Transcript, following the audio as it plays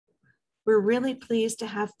We're really pleased to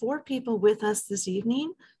have 4 people with us this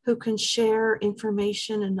evening who can share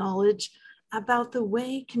information and knowledge about the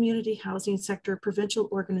way community housing sector provincial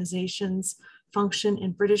organizations function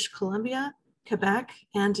in British Columbia, Quebec,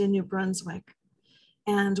 and in New Brunswick.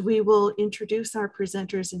 And we will introduce our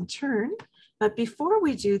presenters in turn. But before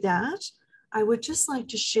we do that, I would just like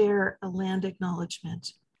to share a land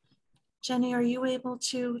acknowledgement. Jenny, are you able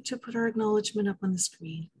to put our acknowledgement up on the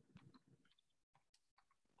screen?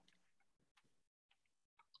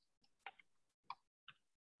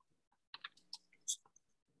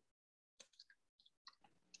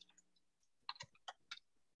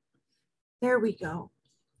 There we go.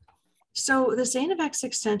 So the St. FX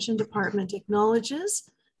Extension Department acknowledges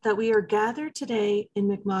that we are gathered today in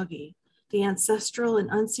Mi'kma'ki, the ancestral and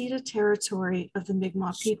unceded territory of the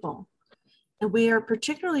Mi'kmaq people. And we are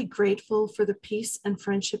particularly grateful for the peace and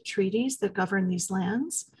friendship treaties that govern these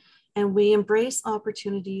lands. And we embrace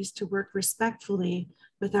opportunities to work respectfully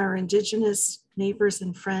with our Indigenous neighbors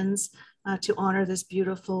and friends to honor this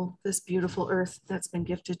beautiful earth that's been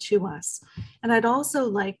gifted to us. And I'd also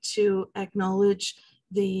like to acknowledge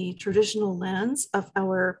the traditional lands of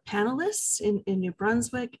our panelists in New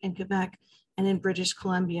Brunswick, in Quebec, and in British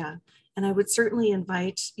Columbia. And I would certainly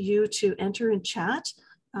invite you to enter in chat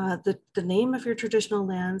the name of your traditional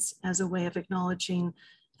lands as a way of acknowledging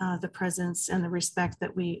the presence and the respect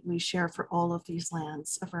that we share for all of these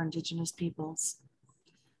lands of our Indigenous peoples.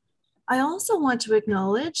 I also want to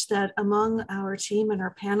acknowledge that among our team and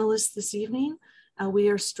our panelists this evening, we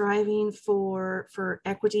are striving for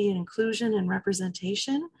equity and inclusion and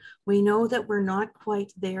representation. We know that we're not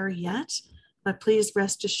quite there yet, but please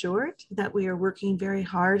rest assured that we are working very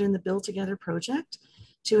hard in the Build Together project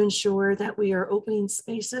to ensure that we are opening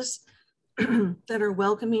spaces that are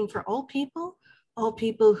welcoming for all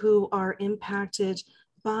people who are impacted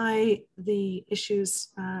by the issues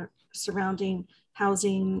surrounding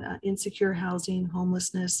housing, insecure housing,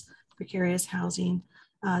 homelessness, precarious housing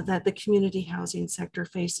that the community housing sector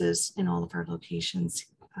faces in all of our locations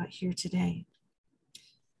here today.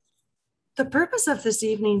 The purpose of this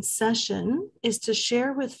evening's session is to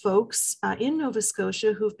share with folks in Nova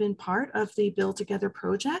Scotia who've been part of the Build Together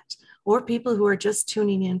project, or people who are just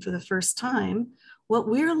tuning in for the first time, what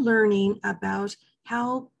we're learning about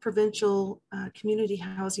how provincial community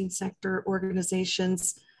housing sector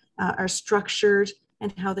organizations are structured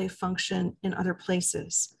and how they function in other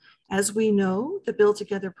places. As we know, the Build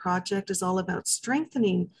Together project is all about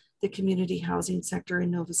strengthening the community housing sector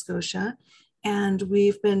in Nova Scotia. And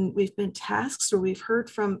we've been tasked, or we've heard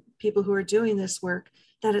from people who are doing this work,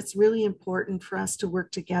 that it's really important for us to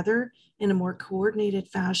work together in a more coordinated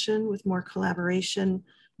fashion with more collaboration,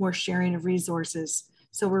 more sharing of resources.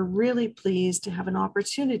 So we're really pleased to have an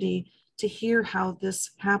opportunity to hear how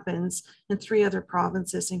this happens in 3 other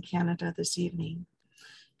provinces in Canada this evening.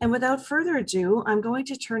 And without further ado, I'm going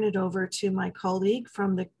to turn it over to my colleague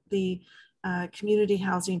from the Community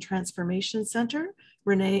Housing Transformation Center,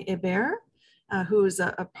 Renee Hébert, who is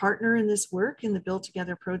a partner in this work in the Build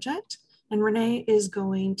Together project. And Renee is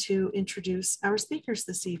going to introduce our speakers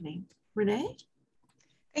this evening. Renee?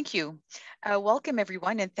 Thank you. Welcome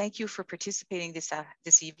everyone, and thank you for participating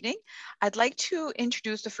this evening. I'd like to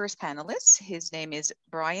introduce the first panelist. His name is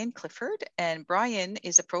Brian Clifford, and Brian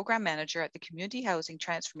is a program manager at the Community Housing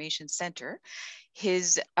Transformation Center.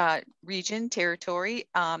 His region, territory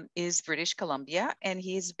is British Columbia, and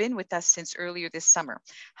he's been with us since earlier this summer.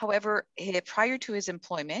 However, prior to his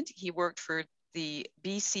employment, he worked for the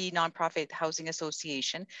BC Nonprofit Housing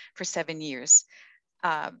Association for 7 years.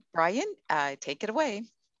 Brian, take it away.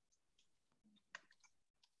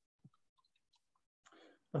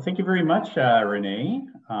 Well, thank you very much, Renee.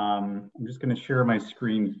 I'm just going to share my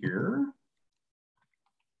screen here.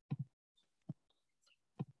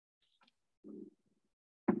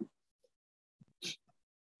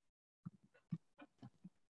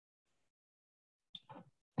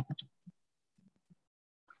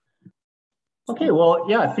 Okay, well,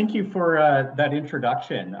 yeah, thank you for that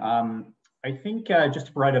introduction. I think just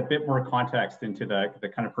to provide a bit more context into the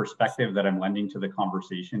kind of perspective that I'm lending to the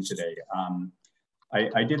conversation today.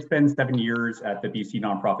 I did spend 7 years at the BC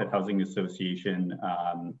Nonprofit Housing Association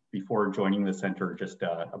before joining the center just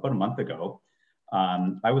about a month ago.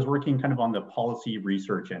 I was working kind of on the policy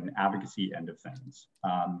research and advocacy end of things.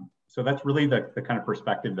 So that's really the kind of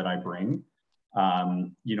perspective that I bring.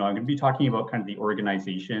 You know, I'm going to be talking about kind of the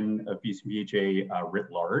organization of BCPHA writ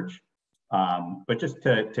large, but just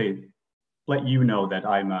to let you know that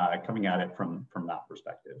I'm coming at it from that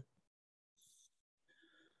perspective.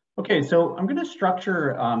 Okay, so I'm going to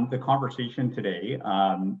structure the conversation today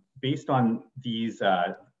based on these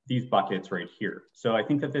these buckets right here. So I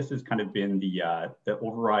think that this has kind of been the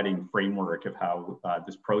overriding framework of how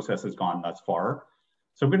this process has gone thus far.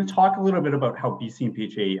 So I'm going to talk a little bit about how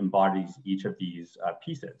BCMPHA embodies each of these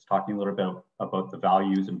pieces, talking a little bit about the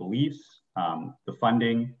values and beliefs, the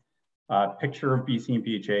funding, picture of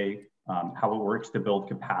BCMPHA, how it works to build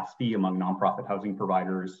capacity among nonprofit housing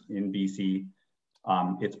providers in BC,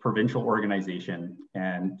 its provincial organization,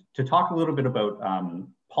 and to talk a little bit about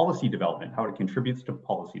policy development, how it contributes to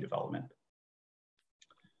policy development.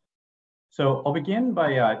 So I'll begin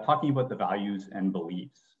by talking about the values and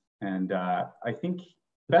beliefs. And I think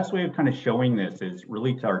the best way of kind of showing this is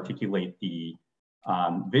really to articulate the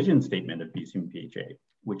vision statement of BCMPHA,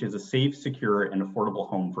 which is a safe, secure, and affordable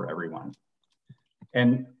home for everyone.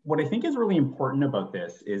 And what I think is really important about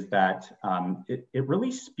this is that it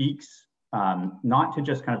really speaks not to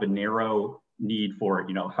just kind of a narrow need for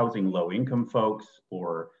housing low-income folks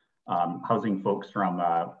or housing folks from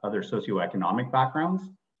other socioeconomic backgrounds.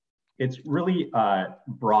 It's really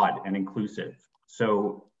broad and inclusive.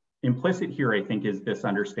 So implicit here, I think, is this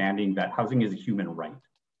understanding that housing is a human right.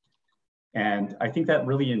 And I think that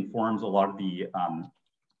really informs a lot of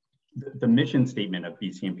the mission statement of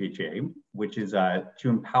BCMPHA, which is to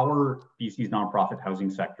empower BC's nonprofit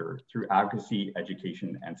housing sector through advocacy,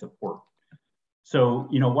 education, and support. So,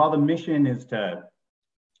 while the mission is to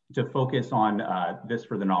focus on this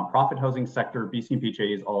for the nonprofit housing sector,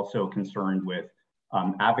 BCMPHA is also concerned with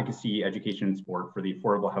advocacy, education, and support for the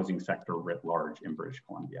affordable housing sector writ large in British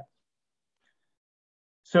Columbia.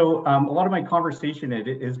 So a lot of my conversation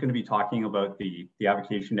is going to be talking about the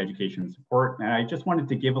advocacy, education, and support. And I just wanted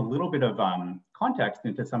to give a little bit of context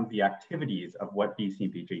into some of the activities of what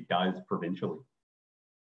BCMPHA does provincially.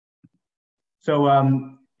 So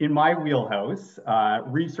in my wheelhouse,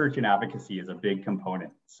 research and advocacy is a big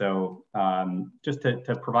component. So just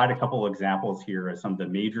to provide a couple of examples here of some of the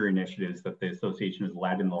major initiatives that the association has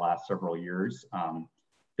led in the last several years,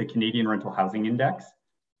 the Canadian Rental Housing Index.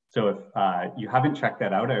 So if you haven't checked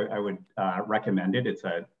that out, I would recommend it. It's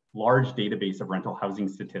a large database of rental housing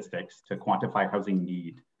statistics to quantify housing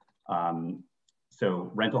need.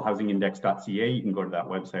 So rentalhousing-index.ca, you can go to that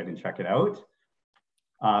website and check it out.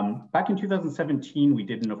 Back in 2017, we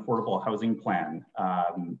did an affordable housing plan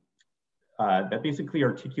that basically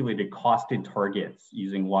articulated costed targets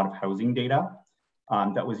using a lot of housing data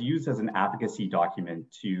that was used as an advocacy document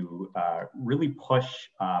to really push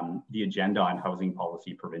the agenda on housing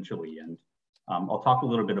policy provincially. And I'll talk a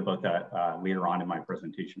little bit about that later on in my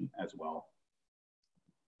presentation as well.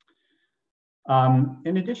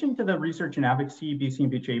 In addition to the research and advocacy,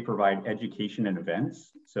 BCMPHA provide education and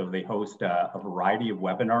events. So they host a variety of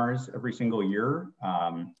webinars every single year.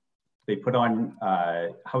 They put on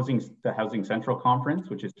the Housing Central Conference,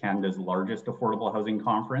 which is Canada's largest affordable housing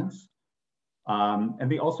conference. And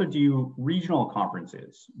they also do regional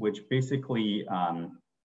conferences, which basically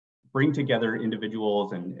bring together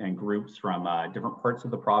individuals and groups from different parts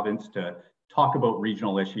of the province to talk about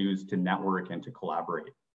regional issues, to network, and to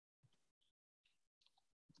collaborate.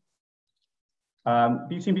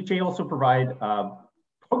 BCMPHA also provide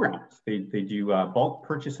programs. They do bulk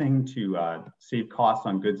purchasing to save costs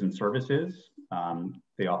on goods and services.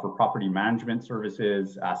 They offer property management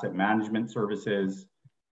services, asset management services,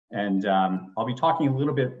 and I'll be talking a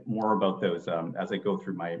little bit more about those as I go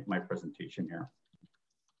through my presentation here.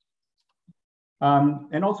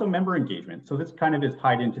 And also member engagement. So this kind of is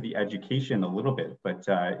tied into the education a little bit, but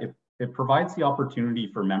it provides the opportunity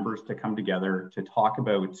for members to come together to talk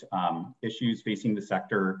about issues facing the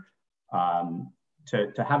sector,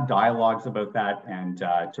 to have dialogues about that, and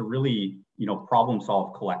to really problem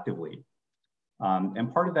solve collectively.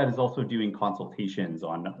 And part of that is also doing consultations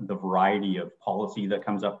on the variety of policy that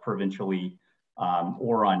comes up provincially,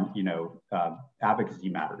 or on advocacy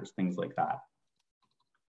matters, things like that.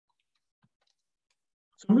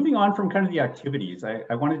 So moving on from kind of the activities,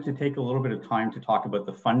 I wanted to take a little bit of time to talk about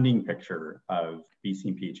the funding picture of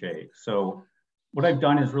BCMPHA. So what I've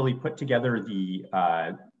done is really put together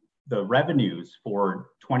the revenues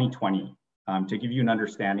for 2020 to give you an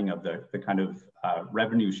understanding of the kind of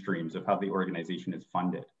revenue streams of how the organization is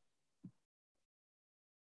funded.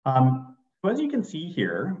 So as you can see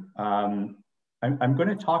here, I'm going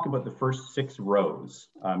to talk about the first 6 rows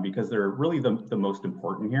because they're really the most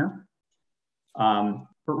important here.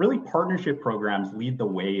 But really, partnership programs lead the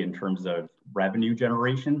way in terms of revenue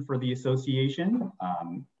generation for the association,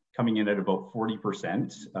 coming in at about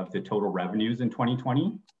 40% of the total revenues in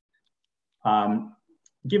 2020.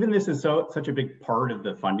 Given this is such a big part of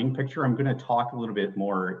the funding picture, I'm going to talk a little bit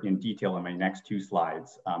more in detail in my next 2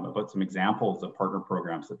 slides about some examples of partner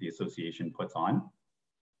programs that the association puts on.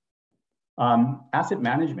 Asset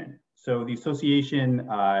management. So the association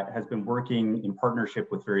has been working in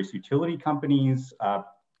partnership with various utility companies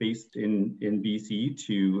based in BC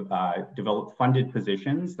to develop funded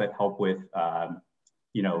positions that help with,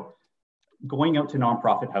 going out to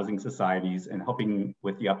nonprofit housing societies and helping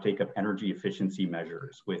with the uptake of energy efficiency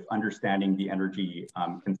measures, with understanding the energy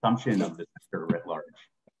consumption of the sector writ large.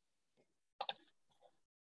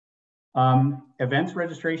 Events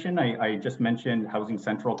registration, I just mentioned Housing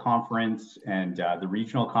Central Conference and the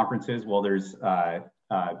regional conferences. Well, there's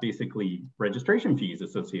basically registration fees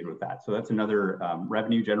associated with that. So that's another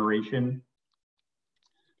revenue generation.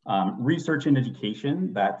 Research and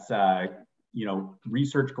education, that's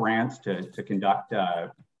research grants to conduct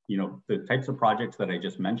the types of projects that I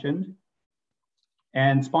just mentioned.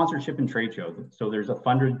 And sponsorship and trade shows. So there's a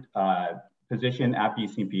funded position at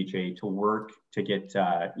BCMPHA to work to get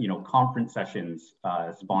conference sessions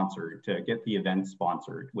sponsored, to get the events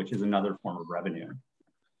sponsored, which is another form of revenue.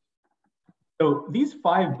 So these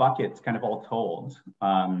 5 buckets, kind of all told,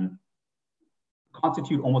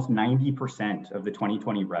 constitute almost 90% of the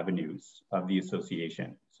 2020 revenues of the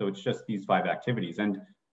association. So it's just these 5 activities. And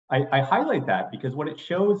I highlight that because what it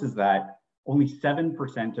shows is that only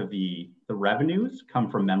 7% of the revenues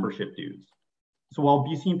come from membership dues. So while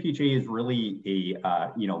BCMPHA is really a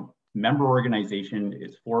member organization,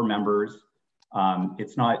 it's for members,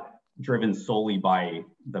 it's not driven solely by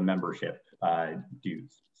the membership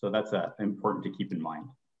dues. So that's important to keep in mind.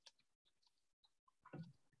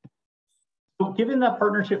 So given that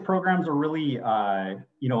partnership programs are really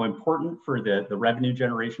important for the revenue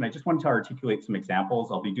generation, I just wanted to articulate some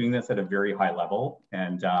examples. I'll be doing this at a very high level.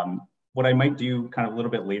 And what I might do kind of a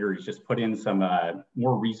little bit later is just put in some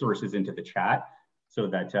more resources into the chat so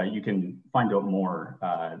that you can find out more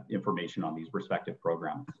information on these respective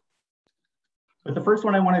programs. But the first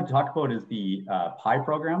one I wanted to talk about is the PI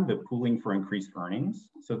program, the Pooling for Increased Earnings.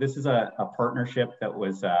 So this is a partnership that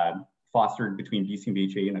was fostered between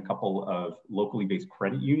BCMPHA and a couple of locally based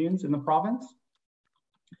credit unions in the province.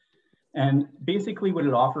 And basically what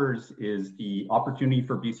it offers is the opportunity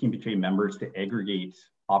for BCMPHA members to aggregate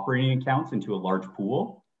operating accounts into a large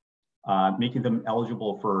pool, making them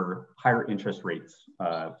eligible for higher interest rates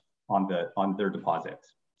on their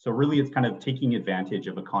deposits. So really it's kind of taking advantage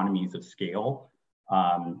of economies of scale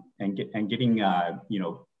and getting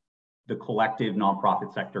the collective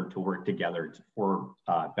nonprofit sector to work together for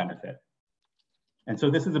benefit. And so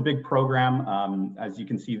this is a big program. As you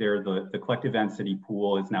can see there, the collective entity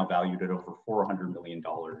pool is now valued at over $400 million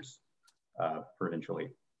provincially.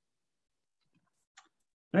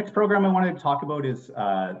 The next program I wanted to talk about is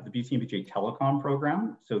the BCMPHA Telecom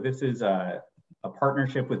program. So this is a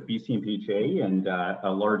partnership with BCMPHA and a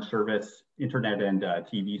large service, internet and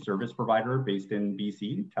TV service provider based in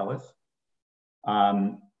BC, TELUS.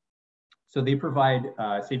 So they provide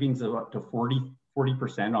savings of up to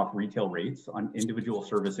 40% off retail rates on individual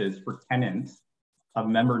services for tenants of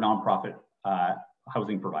member nonprofit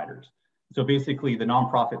housing providers. So basically the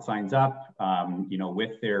nonprofit signs up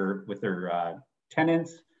with their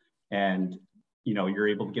tenants, and you're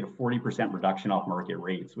able to get a 40% reduction off market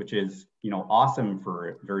rates, which is awesome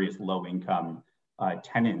for various low income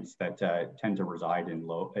tenants that tend to reside in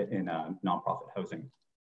nonprofit housing.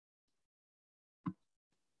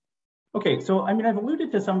 Okay, so I mean, I've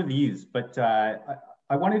alluded to some of these, but I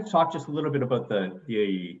wanted to talk just a little bit about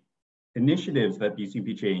the initiatives that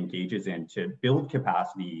BCMPHA engages in to build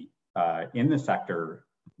capacity in the sector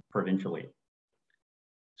provincially.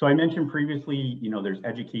 So I mentioned previously, there's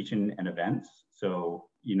education and events. So,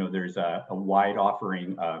 there's a wide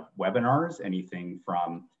offering of webinars, anything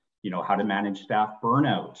from, how to manage staff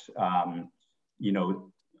burnout,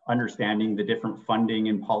 understanding the different funding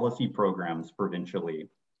and policy programs provincially.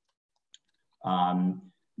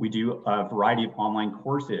 We do a variety of online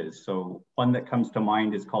courses. So one that comes to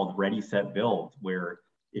mind is called Ready, Set, Build, where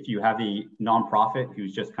if you have a nonprofit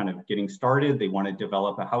who's just kind of getting started, they want to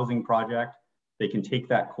develop a housing project, they can take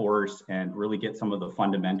that course and really get some of the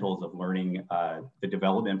fundamentals of learning the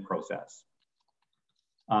development process.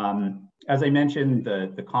 As I mentioned,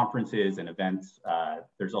 the conferences and events,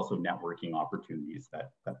 there's also networking opportunities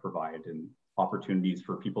that provide and opportunities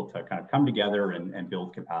for people to kind of come together and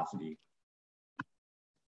build capacity.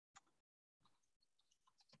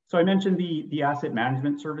 So I mentioned the asset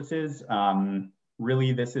management services.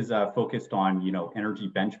 Really, this is focused on energy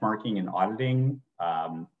benchmarking and auditing.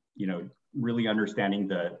 Really understanding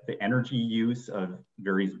the energy use of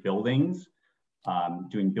various buildings,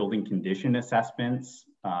 doing building condition assessments,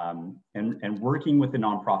 and working with the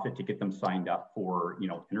nonprofit to get them signed up for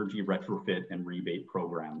energy retrofit and rebate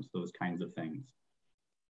programs, those kinds of things.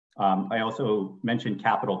 I also mentioned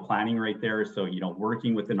capital planning right there. So,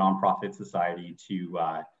 working with the nonprofit society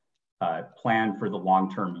to plan for the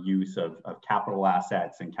long-term use of capital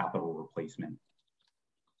assets and capital replacement.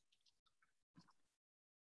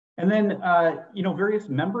 And then, various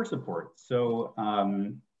member supports. So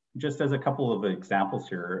just as a couple of examples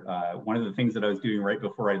here, one of the things that I was doing right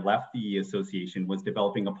before I left the association was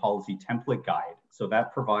developing a policy template guide. So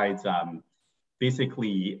that provides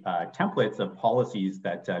basically templates of policies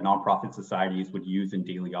that nonprofit societies would use in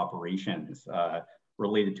daily operations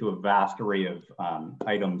related to a vast array of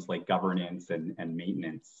items like governance and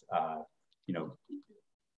maintenance,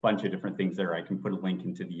 bunch of different things there. I can put a link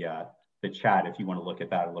into the chat if you want to look at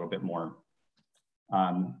that a little bit more.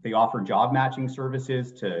 They offer job matching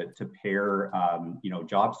services to pair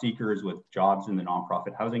job seekers with jobs in the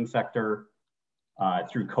nonprofit housing sector.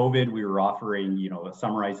 Through COVID, we were offering a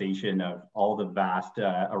summarization of all the vast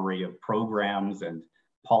array of programs and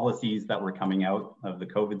policies that were coming out of the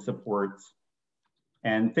COVID supports,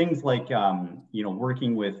 and things like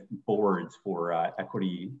working with boards for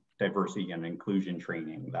equity, diversity, and inclusion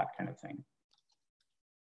training, that kind of thing.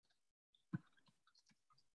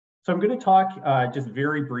 So I'm going to talk just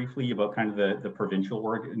very briefly about kind of the provincial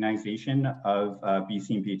organization of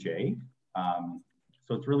BCMPHA.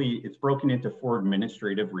 So it's broken into 4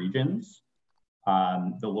 administrative regions: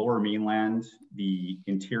 the Lower Mainland, the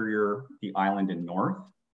Interior, the Island, and North.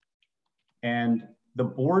 And the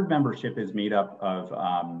board membership is made up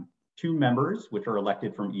of 2 members, which are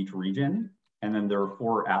elected from each region, and then there are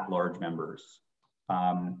 4 at-large members.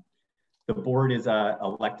 The board is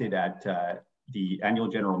elected at the annual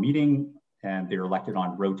general meeting, and they're elected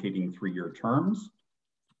on rotating 3-year terms.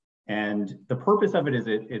 And the purpose of it is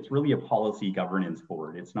it's really a policy governance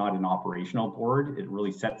board. It's not an operational board. It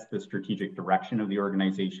really sets the strategic direction of the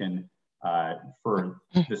organization for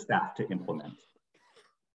the staff to implement.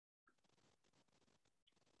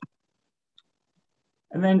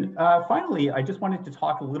 And then finally, I just wanted to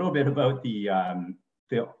talk a little bit about the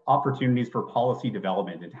opportunities for policy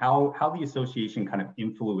development and how the association kind of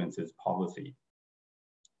influences policy.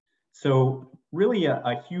 So really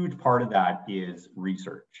a huge part of that is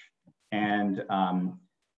research. And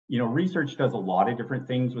research does a lot of different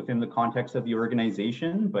things within the context of the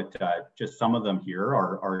organization, but just some of them here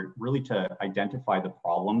are really to identify the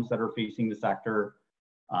problems that are facing the sector,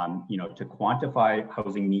 to quantify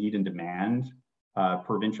housing need and demand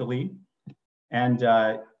provincially, and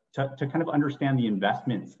to kind of understand the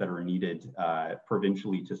investments that are needed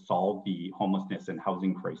provincially to solve the homelessness and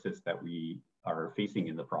housing crisis that we are facing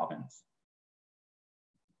in the province.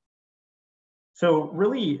 So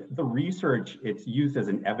really the research, it's used as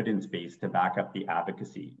an evidence base to back up the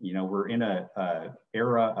advocacy. We're in a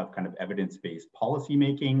era of kind of evidence-based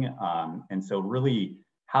policymaking. And so really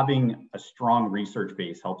having a strong research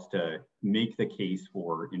base helps to make the case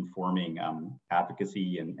for informing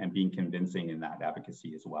advocacy and being convincing in that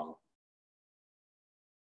advocacy as well.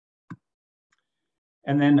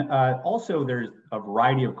 And then also there's a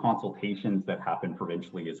variety of consultations that happen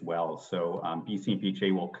provincially as well. So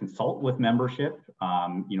BCMPHA will consult with membership,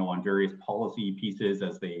 on various policy pieces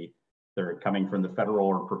as they're coming from the federal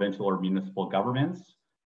or provincial or municipal governments.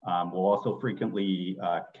 We'll also frequently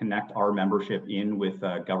connect our membership in with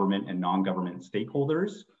government and non-government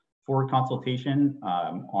stakeholders for consultation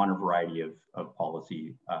on a variety of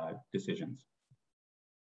policy decisions.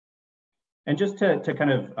 And just to kind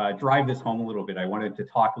of drive this home a little bit, I wanted to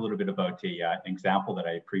talk a little bit about an example that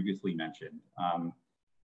I previously mentioned.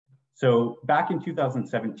 So back in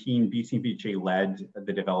 2017, BCMPHA led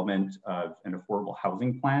the development of an affordable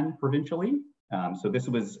housing plan provincially. So this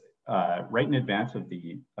was right in advance of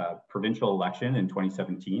the provincial election in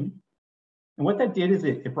 2017. And what that did is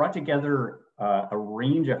it brought together a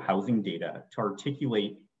range of housing data to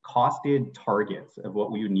articulate costed targets of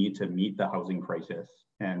what we would need to meet the housing crisis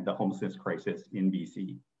and the homelessness crisis in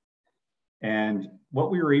BC. And what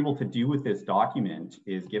we were able to do with this document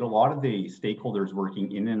is get a lot of the stakeholders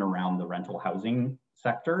working in and around the rental housing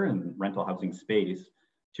sector and rental housing space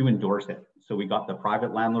to endorse it. So we got the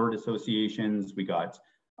private landlord associations, we got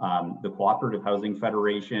the Cooperative Housing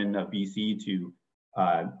Federation of BC to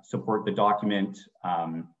support the document,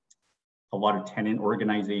 a lot of tenant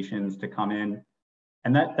organizations to come in.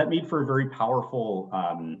 And that made for a very powerful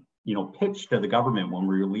pitch to the government when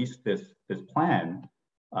we released this plan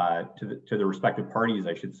to the respective parties,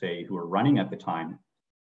 I should say, who were running at the time.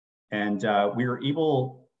 And we were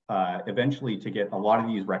able eventually to get a lot of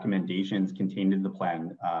these recommendations contained in the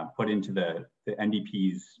plan put into the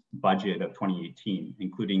NDP's budget of 2018,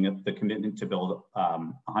 including the commitment to build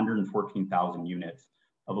 114,000 units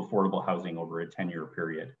of affordable housing over a 10-year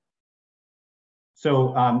period.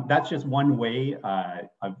 So that's just one way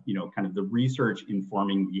of, kind of the research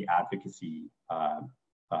informing the advocacy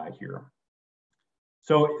here.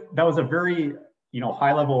 So that was a very,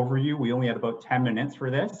 high level overview. We only had about 10 minutes for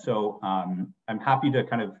this. So I'm happy to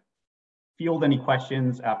kind of field any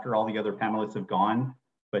questions after all the other panelists have gone,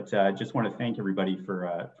 but just want to thank everybody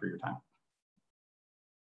for your time.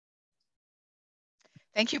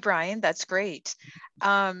 Thank you, Brian. That's great.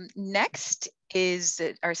 Next is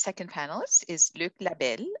our second panelist is Luc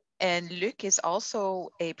Labelle. And Luc is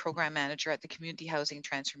also a program manager at the Community Housing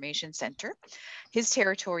Transformation Center. His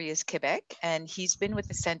territory is Quebec, and he's been with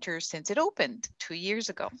the center since it opened 2 years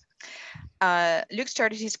ago. Luc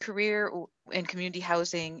started his career in community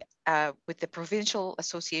housing with the provincial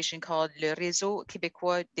association called le Réseau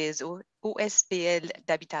Québécois des OSBL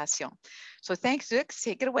d'habitation. So thanks, Luc.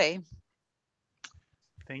 Take it away.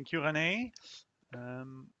 Thank you, Renee.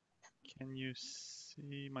 Can you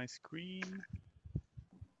see my screen?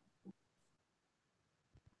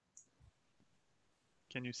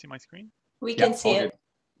 Can you see my screen? We can see it.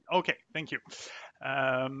 Okay, thank you.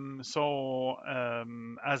 As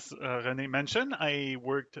Renee mentioned, I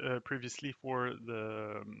worked previously for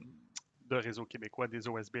the Réseau Québécois des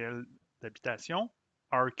OSBL d'habitation,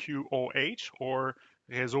 RQOH, or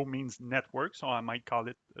Réseau means network, so I might call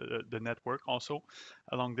it the network also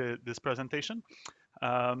along this presentation.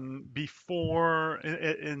 Before,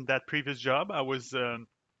 in that previous job, I was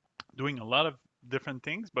doing a lot of different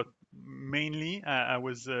things, but mainly I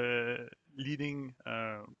was leading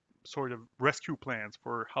sort of rescue plans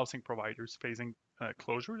for housing providers facing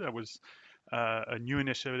closure. That was a new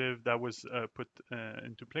initiative that was put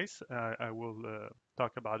into place. I will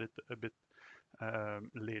talk about it a bit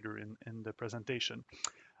later in the presentation.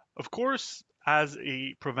 Of course, as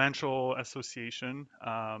a provincial association,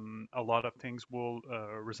 a lot of things will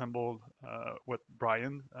resemble what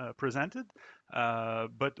Brian presented,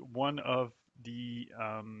 but one of the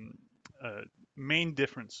main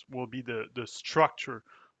difference will be the structure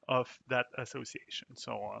of that association.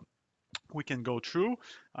 So we can go through.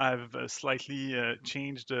 I've slightly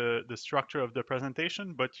changed the structure of the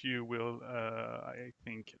presentation, but you will, I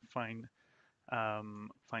think, find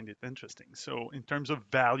it interesting. So in terms of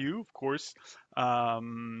value, of course,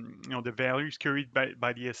 the values carried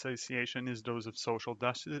by the association is those of social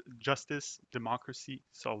justice, democracy,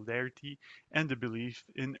 solidarity, and the belief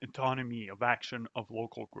in autonomy of action of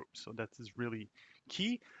local groups. So that is really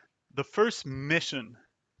key. The first mission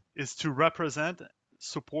is to represent,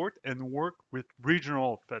 support, and work with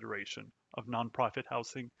regional federation of nonprofit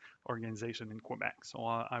housing organization in Quebec. So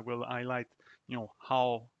I will highlight,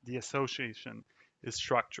 how the association is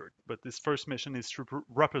structured. But this first mission is to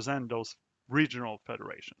represent those regional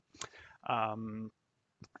federation.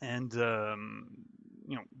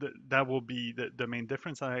 That will be the main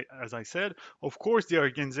difference, as I said. Of course, the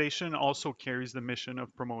organization also carries the mission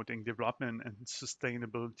of promoting development and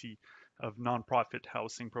sustainability of nonprofit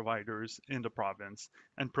housing providers in the province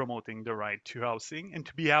and promoting the right to housing and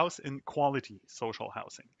to be housed in quality social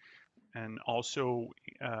housing. And also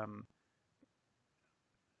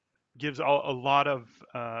gives a lot of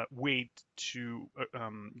weight to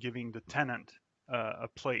giving the tenant a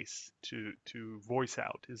place to voice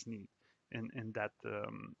out his need in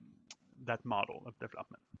that model of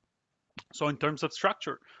development. So in terms of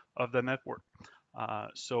structure of the network,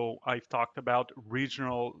 so I've talked about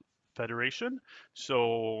regional federation.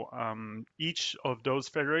 So each of those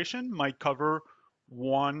federation might cover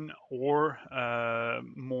one or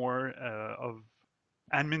more of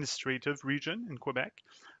administrative region in Quebec.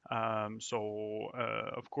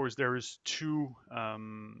 Of course, there is two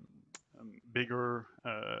bigger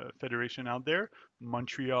federation out there,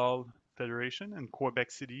 Montreal Federation and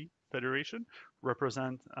Quebec City Federation,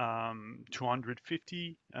 represent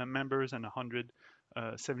 250 members and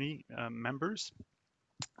 170 members.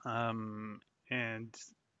 And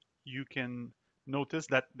you can notice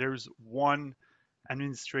that there's one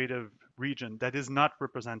administrative region that is not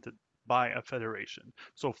represented by a federation.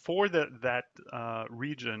 So for that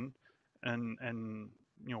region and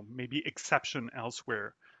maybe exception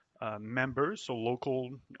elsewhere, members, so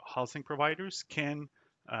local housing providers, can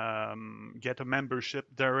get a membership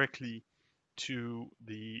directly to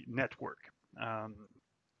the network.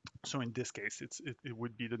 So in this case, it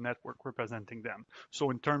would be the network representing them. So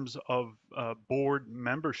in terms of board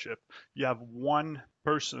membership, you have one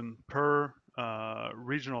person per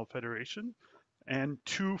regional federation, and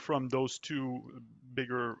two from those two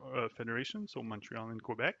bigger federations, so Montreal and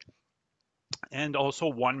Quebec, and also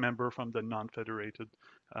one member from the non-federated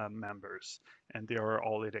members. And they are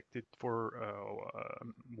all elected for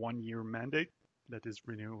a 1-year mandate that is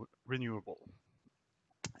renewable.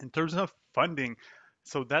 In terms of funding,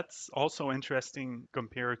 so that's also interesting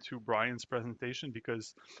compared to Brian's presentation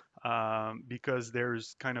because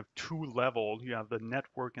there's kind of two levels. You have the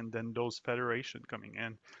network and then those federation coming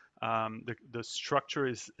in. The structure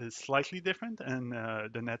is slightly different, and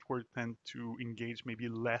the network tend to engage maybe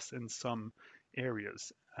less in some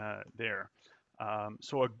areas there.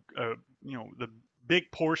 So the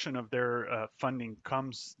big portion of their funding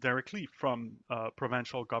comes directly from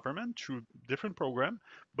provincial government through different programs,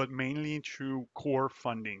 but mainly through core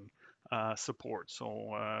funding support,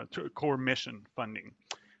 so core mission funding.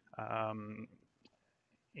 Um,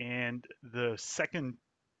 and the second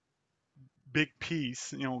big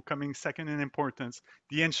piece, coming second in importance,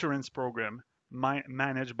 the insurance program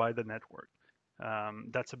managed by the network.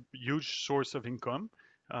 That's a huge source of income.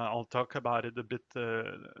 I'll talk about it a bit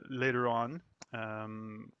later on.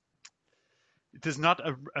 Um, it is not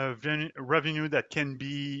a revenue that can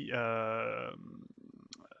be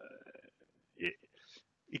it,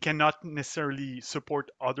 it cannot necessarily support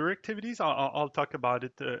other activities. I'll talk about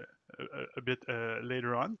it a bit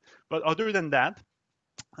later on. But other than that,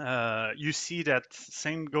 you see that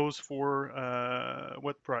same goes for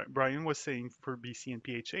what Brian was saying for BC and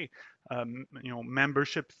PHA.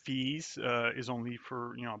 Membership fees is only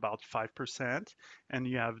for about 5%, and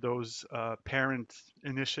you have those parent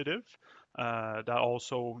initiative that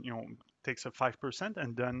also takes a 5%,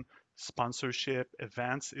 and then sponsorship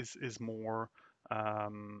events is more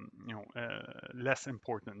less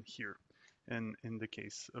important here in the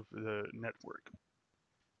case of the network.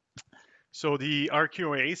 So the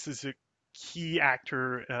RQAs is a key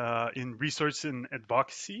actor in research and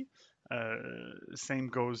advocacy. Same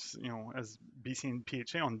goes, as BC and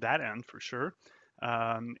PHA on that end for sure.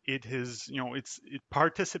 It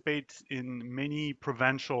participates in many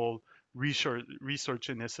provincial research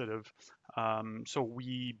initiative. So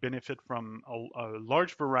we benefit from a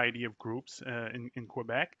large variety of groups in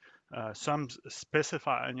Quebec. Some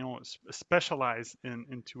specialize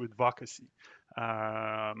into advocacy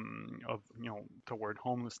of toward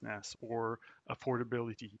homelessness or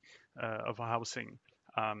affordability of housing.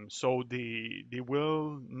 So they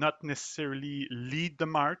will not necessarily lead the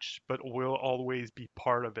march, but will always be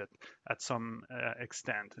part of it at some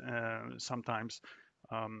extent. Sometimes,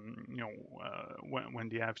 when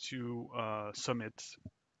they have to submit,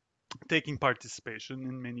 taking participation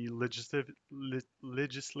in many legislative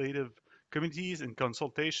committees and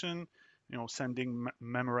consultation, sending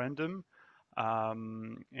memorandum,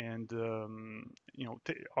 and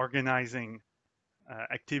organizing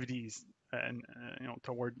activities and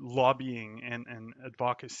toward lobbying and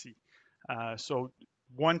advocacy. So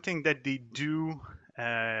one thing that they do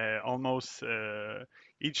almost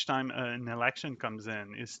each time an election comes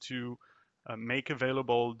in is to make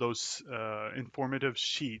available those informative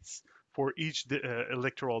sheets for each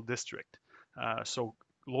electoral district. So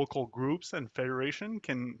local groups and federation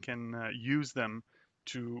can use them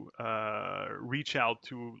to reach out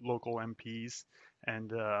to local MPs and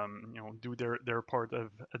do their part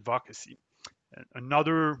of advocacy.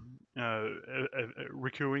 Another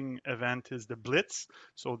recurring event is the Blitz.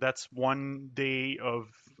 So that's one day of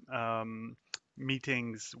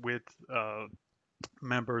meetings with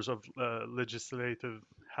members of legislative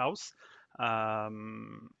house.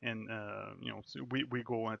 And so we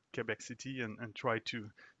go at Quebec City and try to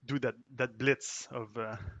do that blitz of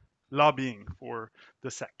lobbying for the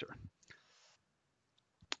sector.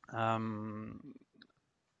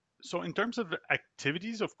 So in terms of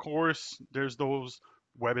activities, of course, there's those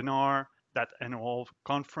webinar, that annual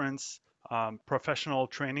conference, professional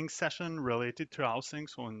training session related to housing.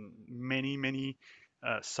 So in many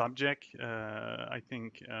subject, I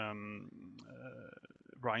think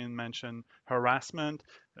Brian mentioned harassment.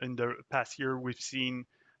 In the past year, we've seen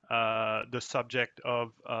the subject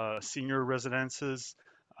of senior residences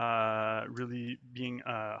really being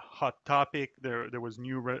a hot topic. There was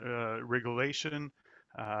new regulation.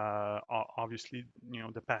 Obviously,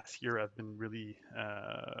 the past year have been really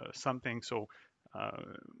something. So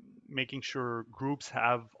making sure groups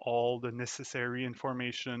have all the necessary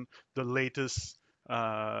information, the latest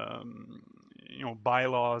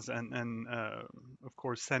bylaws and of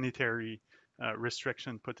course sanitary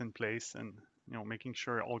restriction put in place, and making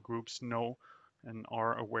sure all groups know and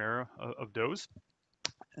are aware of those.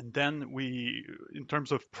 And then in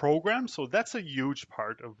terms of programs, so that's a huge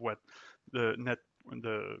part of what the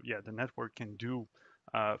network can do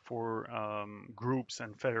for groups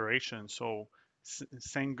and federations. So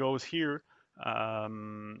same goes here.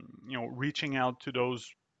 Reaching out to those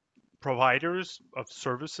providers of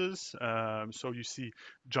services. So you see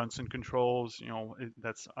Johnson Controls,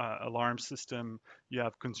 that's alarm system. You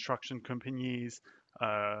have construction companies,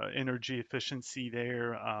 energy efficiency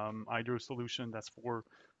there, hydro solution that's for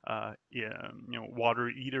yeah, water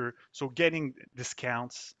heater. So getting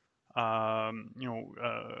discounts, um, you know,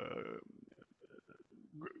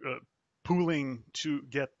 uh, pooling to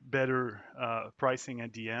get better pricing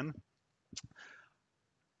at the end.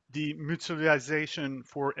 The mutualization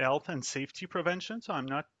for health and safety prevention. So I'm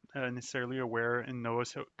not necessarily aware in Nova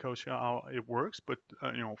Scotia how it works, but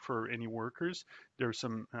for any workers, there's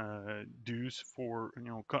some dues for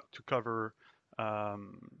to cover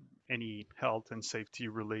um, any health and safety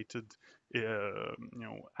related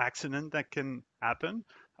accident that can happen.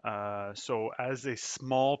 So as a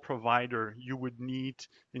small provider, you would need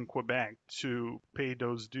in Quebec to pay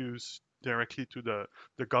those dues directly to the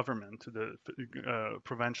government, to the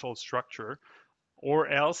provincial structure, or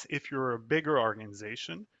else if you're a bigger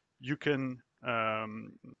organization, you can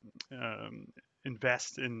um,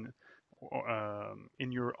 invest in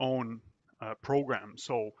your own program.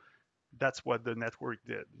 So that's what the network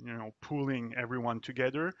did, pooling everyone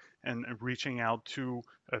together and reaching out to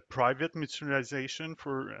a private mutualization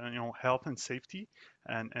for health and safety,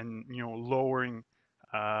 and lowering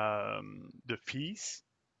the fees,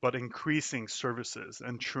 but increasing services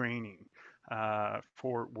and training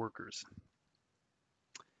for workers.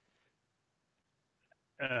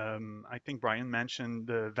 I think Brian mentioned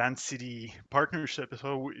the Van City partnership.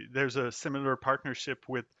 So there's a similar partnership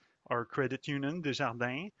with our credit union,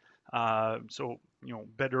 Desjardins. So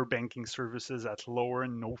better banking services at lower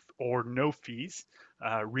or no fees,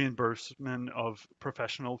 reimbursement of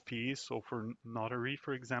professional fees, so for notary,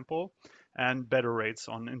 for example, and better rates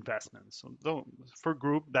on investments. So for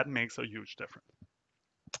group, that makes a huge difference.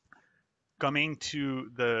 Coming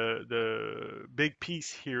to the big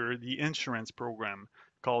piece here, the insurance program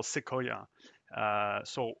called Sequoia.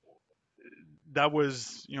 So that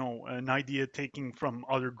was an idea taken from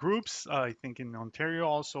other groups. I think in Ontario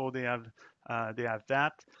also they have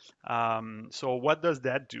that. So what does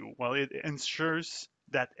that do? Well, it ensures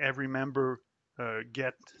that every member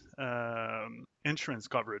get insurance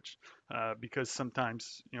coverage, because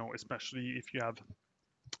sometimes especially if you have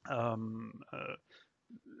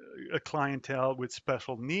a clientele with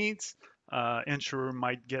special needs, insurer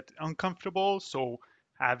might get uncomfortable. So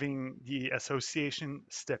having the association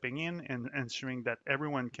stepping in and ensuring that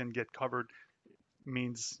everyone can get covered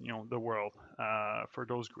means the world for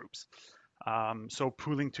those groups. So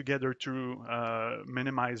pooling together to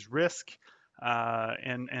minimize risk,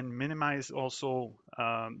 and minimize also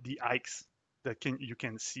the hikes that you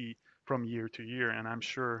can see from year to year. And I'm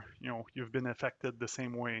sure you've been affected the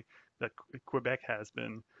same way that Quebec has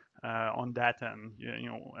been on that end,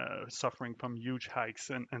 suffering from huge hikes,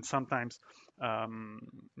 and sometimes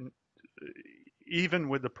even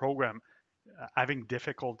with the program, having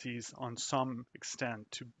difficulties on some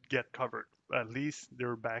extent to get covered. At least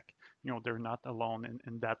they're back, they're not alone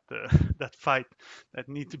in that that fight that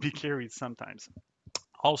need to be carried sometimes.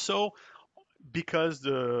 Also, because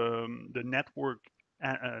the network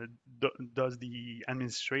does the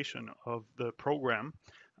administration of the program,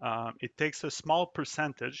 it takes a small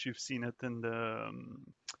percentage. You've seen it in the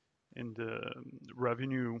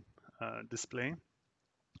revenue display.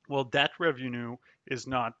 Well, that revenue is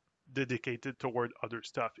not dedicated toward other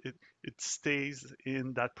stuff. It stays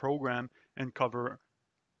in that program and cover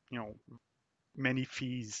many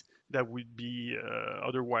fees that would be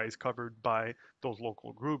otherwise covered by those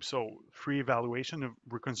local groups. So free evaluation of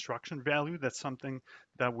reconstruction value, that's something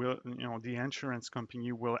that will, the insurance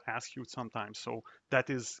company will ask you sometimes. So that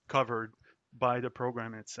is covered by the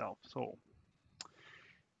program itself. So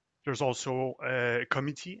there's also a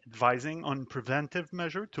committee advising on preventive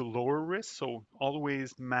measure to lower risk. So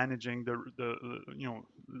always managing the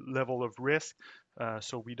level of risk,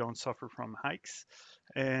 so we don't suffer from hikes.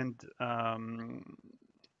 And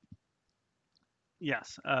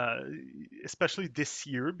yes, especially this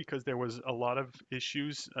year, because there was a lot of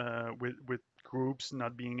issues with groups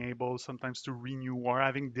not being able sometimes to renew or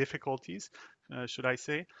having difficulties, should I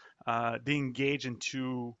say. They engage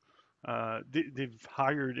into they've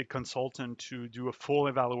hired a consultant to do a full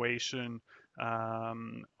evaluation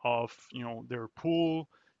of their pool,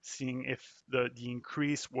 seeing if the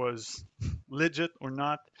increase was legit or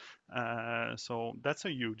not. So that's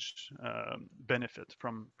a huge benefit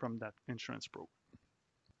from that insurance program.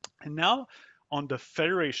 And now on the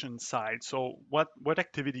federation side, so what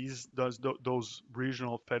activities does those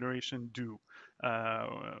regional federation do?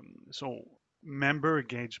 So member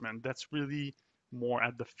engagement, that's really more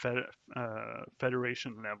at the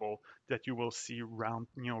federation level that you will see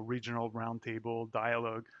regional roundtable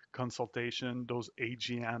dialogue consultation, those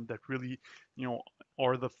AGM that really,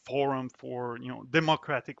 are the forum for,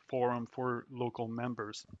 democratic forum for local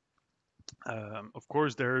members. Of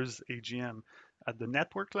course, there's AGM at the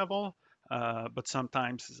network level, but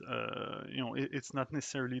sometimes, it's not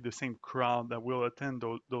necessarily the same crowd that will attend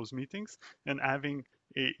those meetings. And having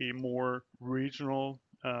a more regional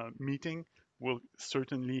meeting will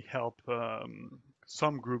certainly help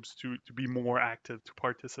some groups to be more active, to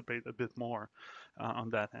participate a bit more on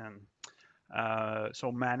that end. So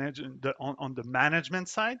on the management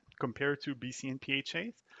side, compared to BC and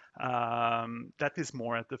PHA, that is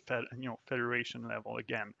more at the federation level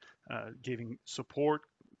again, giving support,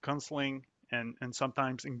 counseling, and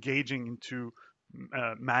sometimes engaging into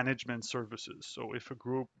management services. So if a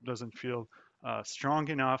group doesn't feel strong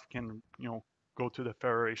enough, can go to the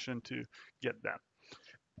federation to get that.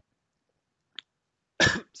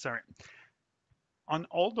 Sorry. On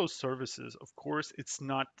all those services, of course, it's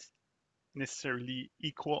not necessarily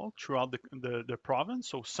equal throughout the province.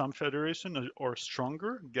 So some federations are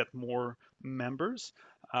stronger, get more members.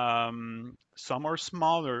 Some are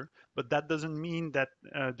smaller, but that doesn't mean that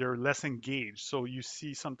they're less engaged. So you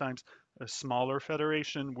see sometimes a smaller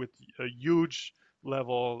federation with a huge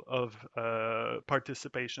level of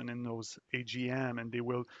participation in those AGM, and they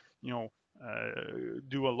will,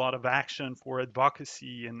 do a lot of action for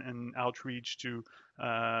advocacy and outreach to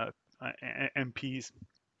MPs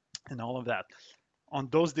and all of that. On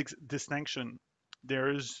those distinction,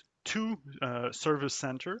 there's two service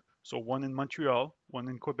center, so one in Montreal, one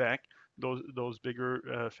in Quebec, those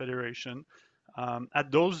bigger federation.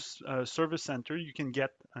 At those service center, you can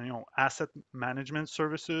get asset management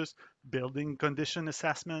services, building condition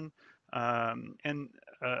assessment, and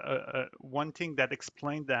one thing that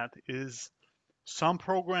explained that is some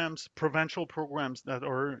programs, provincial programs that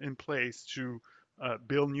are in place to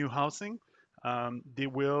build new housing, they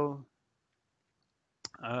will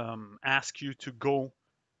ask you to go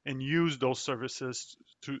and use those services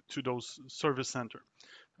to those service center.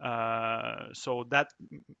 So that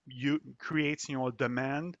creates a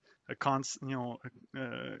demand, a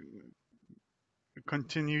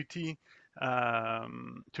continuity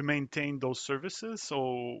to maintain those services.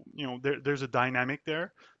 So there's a dynamic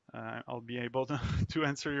there. I'll be able to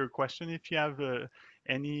answer your question if you have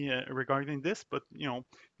any regarding this, but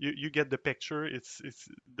you get the picture.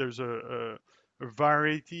 There's a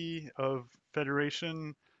variety of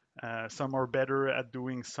federation. Some are better at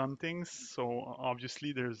doing some things. So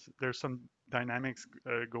obviously there's some dynamics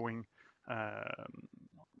going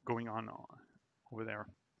on over there.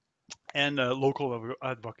 And local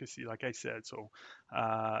advocacy, like I said, so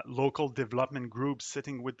local development groups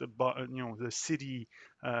sitting with the city,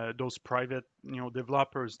 those private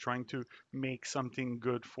developers trying to make something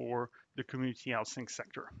good for the community housing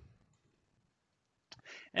sector.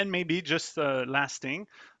 And maybe just last thing,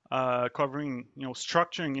 covering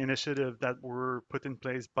structuring initiatives that were put in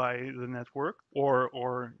place by the network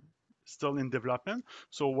or still in development.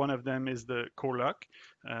 So one of them is the COLOC,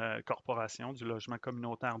 Corporation du Logement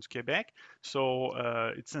Communautaire du Québec. So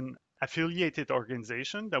it's an affiliated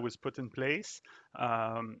organization that was put in place.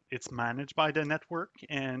 It's managed by the network,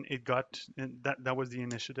 and that was the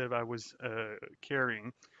initiative I was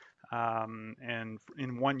carrying. And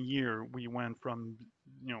in 1 year, we went from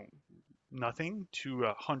nothing to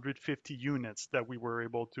 150 units that we were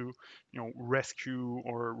able to rescue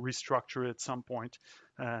or restructure at some point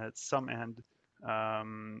at some end,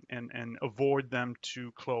 and avoid them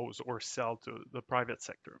to close or sell to the private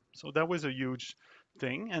sector. So that was a huge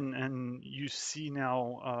thing, and you see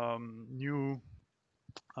now new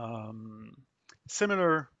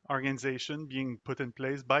similar organization being put in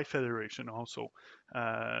place by federation also,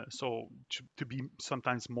 so to be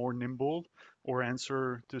sometimes more nimble or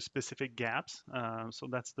answer to specific gaps. So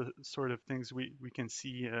that's the sort of things we can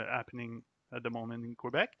see happening at the moment in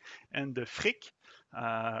Quebec. And the FRIC,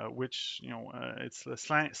 which it's a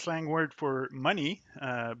slang word for money,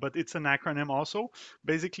 but it's an acronym also.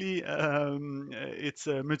 Basically, it's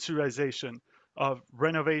a mutualization of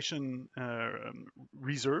renovation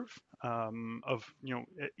reserve of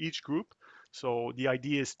each group. So the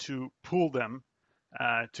idea is to pool them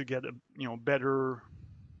to get better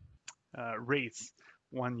rates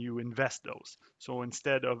when you invest those. So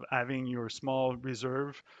instead of having your small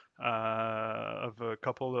reserve of a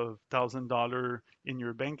couple of $1,000 in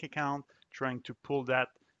your bank account, trying to pull that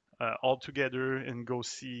all together and go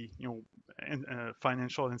see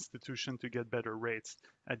financial institution to get better rates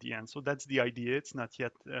at the end. So that's the idea. It's not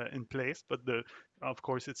yet in place, but of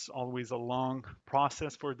course, it's always a long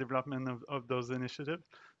process for development of those initiatives.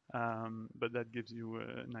 But that gives you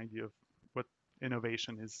an idea of what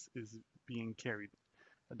innovation is being carried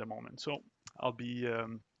at the moment. So I'll be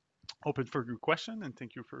open for your question, and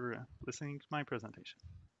thank you for listening to my presentation.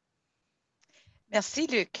 Merci,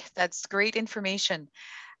 Luc. That's great information.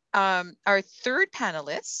 Our third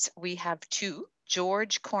panelists, we have two,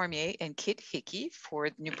 George Cormier and Kit Hickey for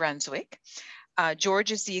New Brunswick.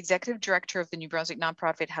 George is the executive director of the New Brunswick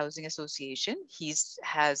Nonprofit Housing Association. He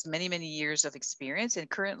has many, many years of experience and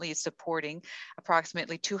currently is supporting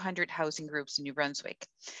approximately 200 housing groups in New Brunswick.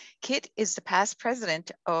 Kit is the past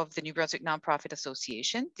president of the New Brunswick Nonprofit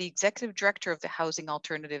Association, the executive director of the Housing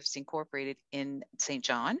Alternatives Incorporated in St.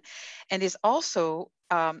 John, and is also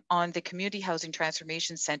on the Community Housing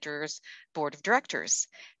Transformation Center's board of directors.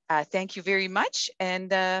 Thank you very much, and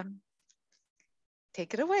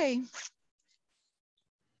take it away.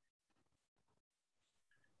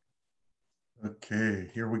 Okay,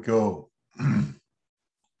 here we go. Can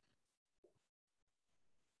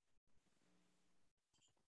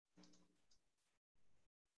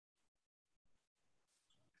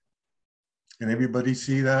everybody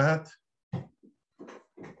see that?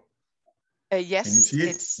 Yes, can you see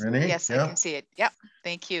it, Renee? Yes, yeah? I can see it. Yeah,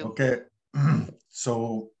 thank you. Okay,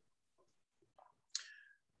 so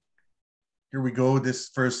here we go, this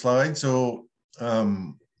first slide. So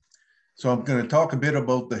I'm going to talk a bit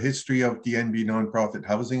about the history of the NB Nonprofit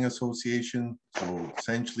Housing Association. So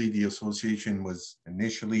essentially, the association was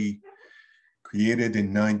initially created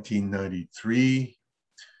in 1993.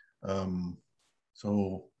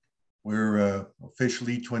 So we're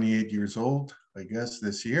officially 28 years old, I guess,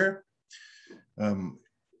 this year.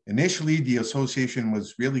 Initially, the association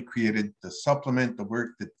was really created to supplement the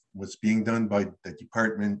work that was being done by the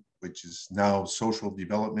department, which is now social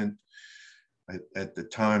development. At the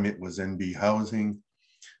time, it was NB Housing.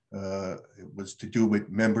 It was to do with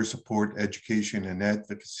member support, education, and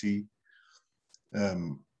advocacy.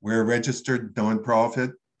 We're a registered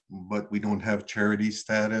nonprofit, but we don't have charity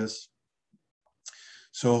status.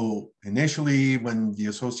 So initially, when the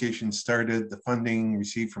association started, the funding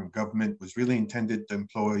received from government was really intended to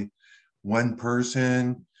employ one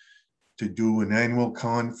person to do an annual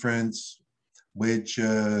conference, which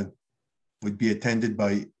would be attended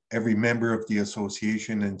by every member of the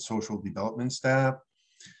association and social development staff.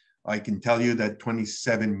 I can tell you that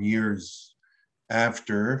 27 years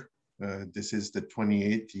after, this is the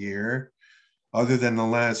 28th year, other than the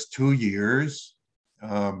last 2 years,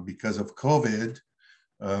 because of COVID,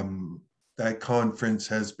 that conference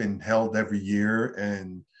has been held every year,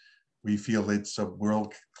 and we feel it's a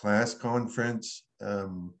world-class conference,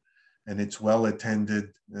 and it's well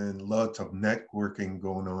attended and lots of networking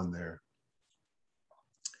going on there.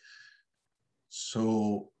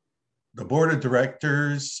 So the board of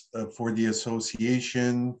directors for the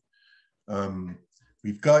association,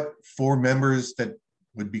 we've got 4 members that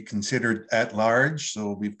would be considered at large.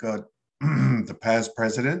 So we've got the past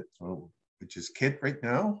president, which is Kit right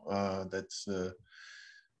now, that's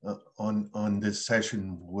on this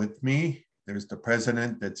session with me. There's the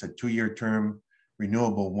president, that's a 2-year term,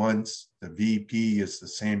 renewable once. The VP is the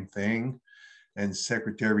same thing, and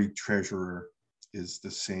secretary treasurer is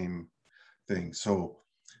the same thing. So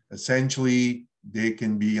essentially, they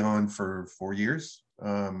can be on for 4 years.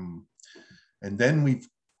 And then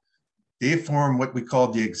they form what we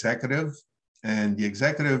call the executive. And the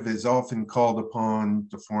executive is often called upon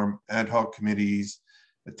to form ad hoc committees,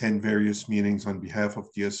 attend various meetings on behalf of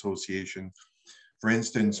the association. For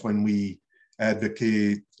instance, when we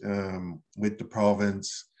advocate with the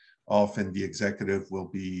province, often the executive will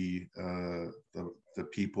be the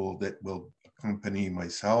people that will accompany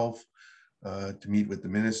myself to meet with the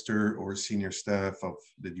minister or senior staff of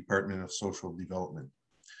the Department of Social Development.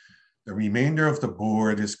 The remainder of the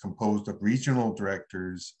board is composed of regional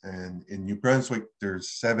directors, and in New Brunswick, there's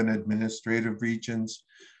 7 administrative regions,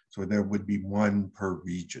 so there would be 1 per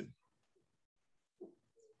region.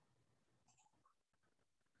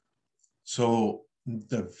 So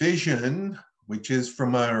the vision, which is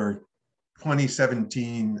from our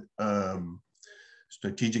 2017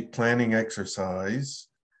 strategic planning exercise,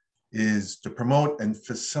 is to promote and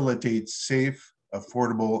facilitate safe,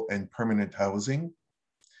 affordable, and permanent housing.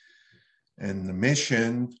 And the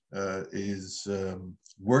mission is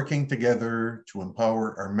working together to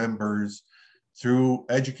empower our members through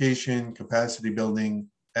education, capacity building,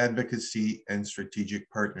 advocacy, and strategic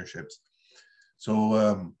partnerships.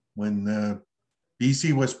 So when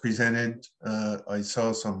BC was presented, I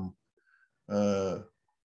saw some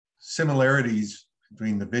similarities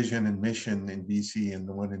between the vision and mission in BC and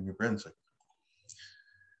the one in New Brunswick.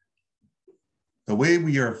 The way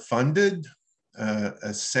we are funded,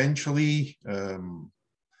 essentially,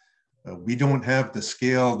 we don't have the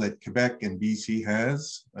scale that Quebec and BC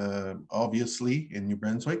has, obviously, in New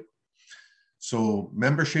Brunswick. So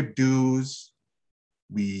membership dues,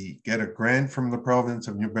 we get a grant from the province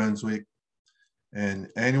of New Brunswick, and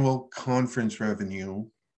annual conference revenue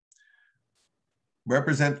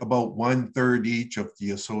represent about 1/3 each of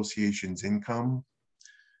the association's income.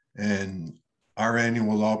 And our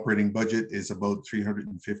annual operating budget is about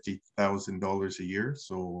 $350,000 a year.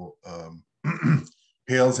 So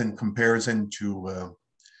pales in comparison to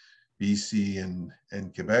BC and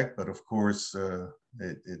Quebec, but of course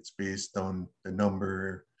it's based on the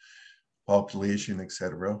number, population,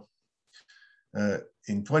 etc.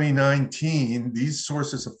 In 2019, these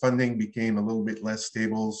sources of funding became a little bit less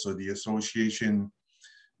stable, so the association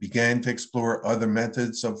began to explore other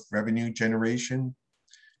methods of revenue generation,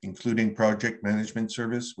 including project management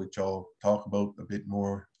service, which I'll talk about a bit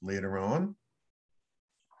more later on.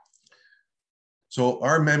 So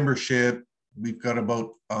our membership, we've got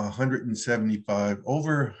about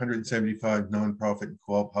over 175 nonprofit and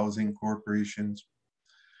co-op housing corporations.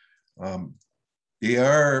 They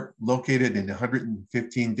are located in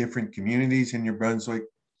 115 different communities in New Brunswick.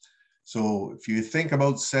 So if you think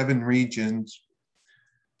about 7 regions,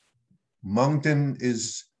 Moncton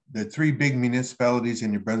is, the 3 big municipalities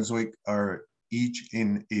in New Brunswick are each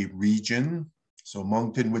in a region. So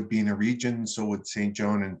Moncton would be in a region, so would St.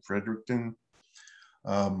 John and Fredericton.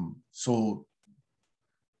 So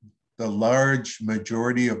the large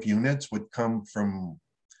majority of units would come from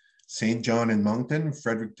St. John and Moncton,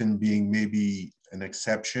 Fredericton being maybe an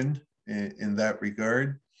exception in that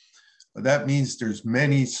regard. But that means there's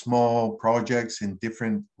many small projects in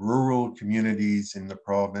different rural communities in the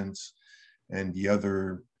province and the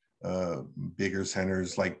other bigger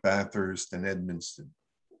centers like Bathurst and Edmundston.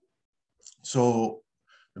 So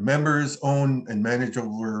the members own and manage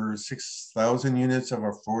over 6,000 units of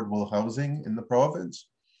affordable housing in the province.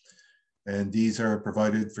 And these are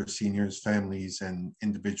provided for seniors, families, and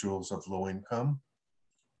individuals of low income.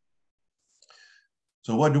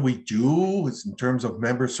 So what do we do in terms of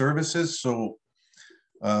member services? So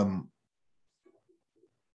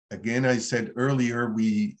again, I said earlier,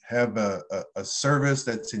 we have a service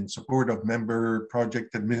that's in support of member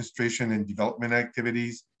project administration and development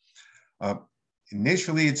activities.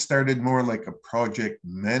 Initially, it started more like a project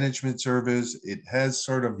management service. It has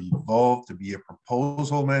sort of evolved to be a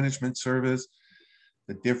proposal management service.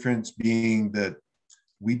 The difference being that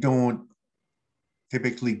we don't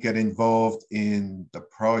typically get involved in the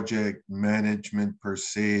project management per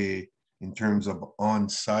se in terms of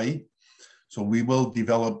on-site. So we will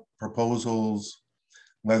develop proposals,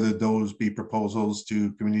 whether those be proposals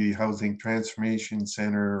to Community Housing Transformation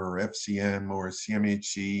Center or FCM or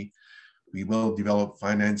CMHC. We will develop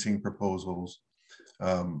financing proposals,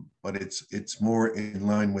 but it's more in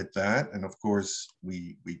line with that. And of course,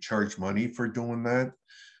 we charge money for doing that,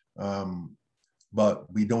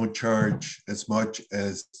 but we don't charge as much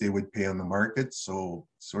as they would pay on the market. So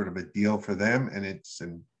sort of a deal for them, and it's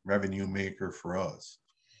a revenue maker for us.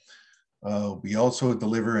 We also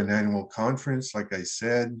deliver an annual conference, like I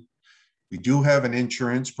said. We do have an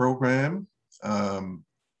insurance program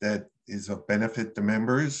that is of benefit to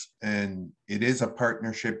members, and it is a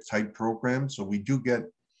partnership type program. So we do get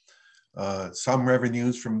some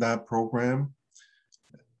revenues from that program.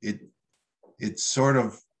 It's sort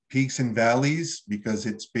of peaks and valleys because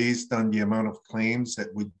it's based on the amount of claims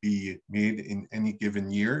that would be made in any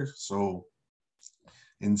given year. So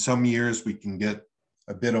in some years we can get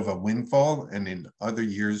a bit of a windfall, and in other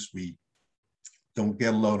years we don't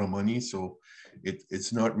get a lot of money. So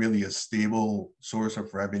it's not really a stable source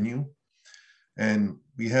of revenue. And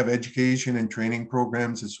we have education and training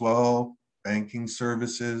programs as well, banking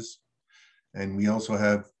services. And we also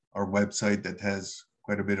have our website that has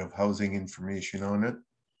quite a bit of housing information on it.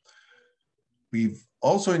 We've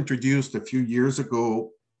also introduced a few years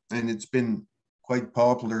ago, and it's been quite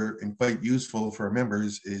popular and quite useful for our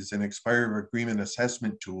members, is an expiry agreement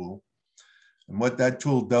assessment tool. And what that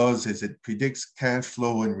tool does is it predicts cash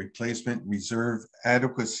flow and replacement reserve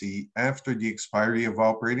adequacy after the expiry of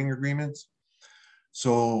operating agreements.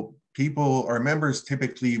 So our members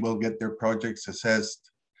typically will get their projects assessed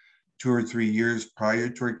 2 or 3 years prior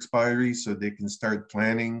to expiry, so they can start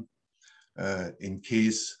planning in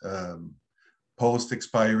case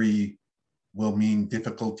post-expiry will mean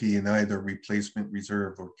difficulty in either replacement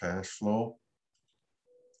reserve or cash flow.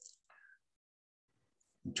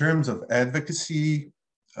 In terms of advocacy,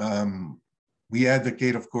 We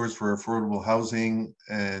advocate, of course, for affordable housing,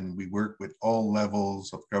 and we work with all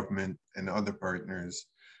levels of government and other partners,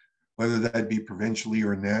 whether that be provincially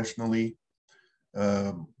or nationally.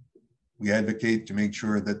 We advocate to make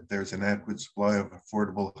sure that there's an adequate supply of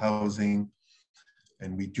affordable housing.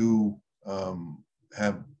 And we do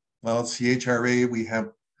have, well, CHRA, we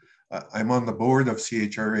have, I'm on the board of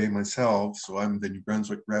CHRA myself, so I'm the New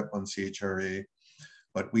Brunswick rep on CHRA,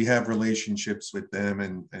 but we have relationships with them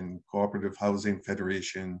and Cooperative Housing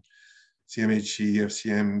Federation, CMHC,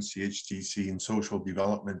 FCM, CHTC, and Social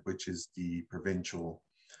Development, which is the provincial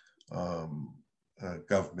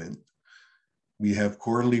government. We have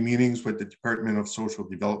quarterly meetings with the Department of Social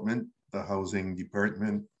Development, the Housing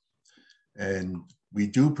Department, and we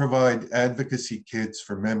do provide advocacy kits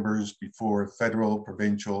for members before federal,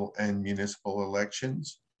 provincial, and municipal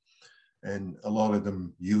elections. And a lot of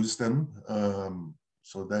them use them.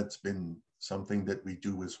 So that's been something that we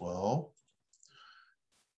do as well.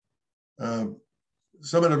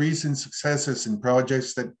 Some of the recent successes and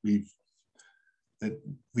projects that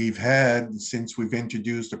we've had since we've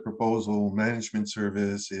introduced a proposal management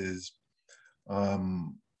service is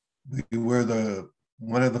we were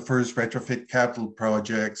one of the first retrofit capital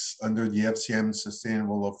projects under the FCM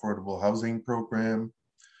Sustainable Affordable Housing Program.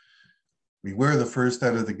 We were the first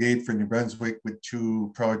out of the gate for New Brunswick with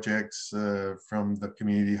 2 projects from the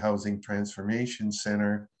Community Housing Transformation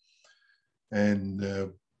Center.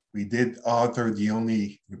 And we did author the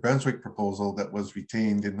only New Brunswick proposal that was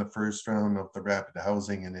retained in the first round of the Rapid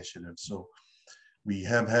Housing Initiative. So we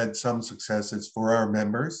have had some successes for our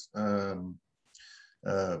members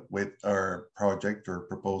with our project or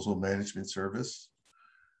proposal management service.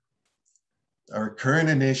 Our current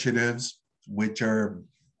initiatives, which are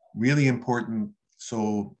really important.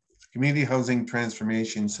 So Community Housing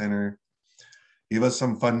Transformation Center gave us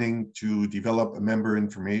some funding to develop a member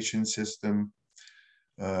information system.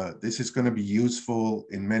 This is going to be useful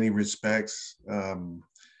in many respects.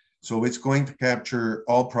 So it's going to capture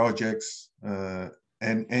all projects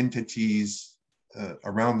and entities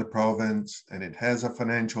around the province, and it has a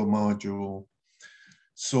financial module.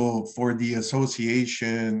 So for the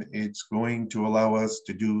association, it's going to allow us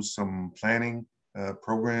to do some planning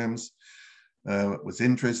programs. It was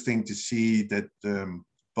interesting to see that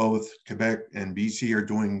both Quebec and BC are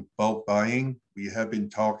doing bulk buying. We have been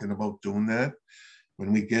talking about doing that.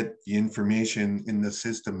 When we get the information in the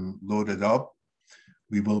system loaded up,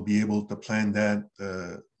 we will be able to plan that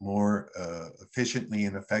more efficiently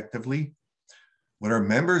and effectively. What our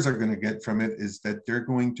members are going to get from it is that they're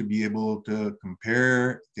going to be able to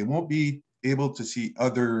compare. They won't be able to see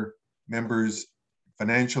other members'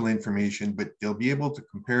 financial information, but they'll be able to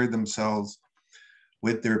compare themselves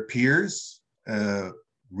with their peers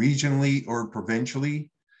regionally or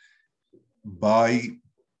provincially by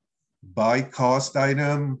cost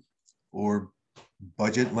item or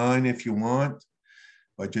budget line if you want,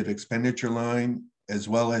 budget expenditure line, as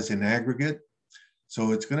well as in aggregate.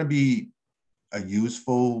 So it's going to be a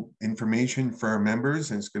useful information for our members,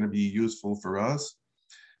 and it's going to be useful for us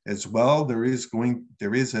as well. There is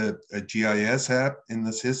a GIS app in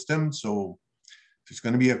the system, so there's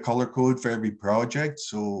going to be a color code for every project.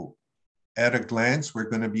 So at a glance, we're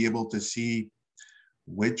going to be able to see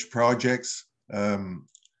which projects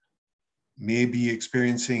may be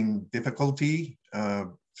experiencing difficulty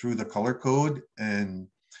through the color code and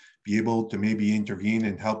be able to maybe intervene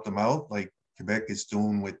and help them out, like Quebec is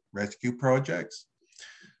doing with rescue projects.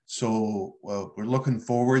 So we're looking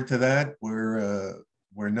forward to that. We're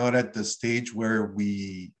not at the stage where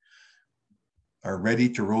we are ready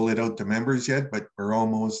to roll it out to members yet, but we're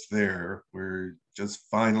almost there. We're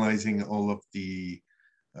just finalizing all of the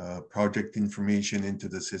project information into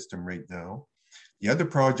the system right now. The other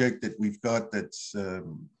project that we've got that's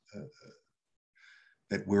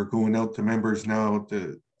that we're going out to members now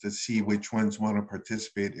to see which ones want to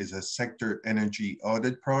participate is a sector energy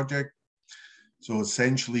audit project. So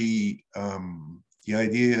essentially, the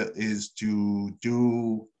idea is to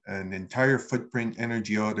do an entire footprint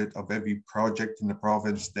energy audit of every project in the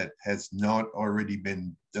province that has not already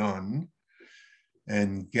been done,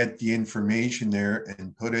 and get the information there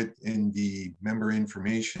and put it in the member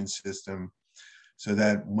information system so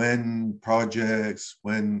that when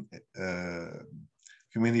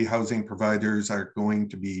community housing providers are going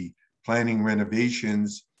to be planning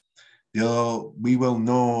renovations, we will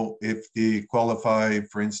know if they qualify,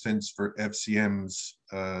 for instance, for FCM's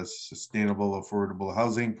Sustainable Affordable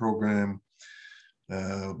Housing Program,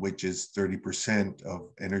 which is 30% of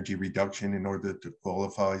energy reduction in order to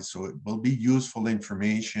qualify. So it will be useful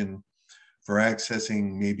information for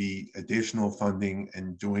accessing maybe additional funding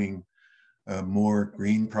and doing more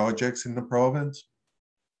green projects in the province.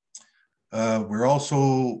 We're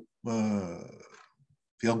also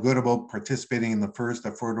feel good about participating in the first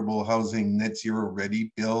affordable housing net zero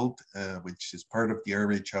ready build, which is part of the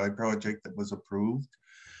RHI project that was approved.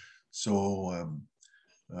 So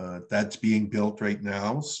that's being built right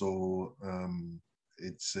now. So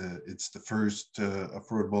it's the first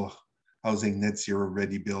affordable housing net zero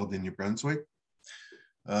ready build in New Brunswick.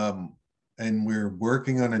 And we're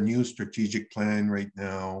working on a new strategic plan right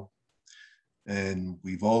now. And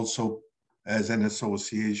we've also, as an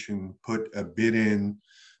association, put a bid in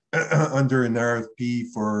under an RFP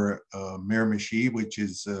for Miramichi, which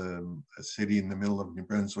is a city in the middle of New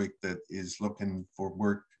Brunswick that is looking for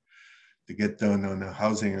work to get done on a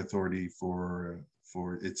housing authority for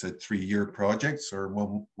it's a 3-year project.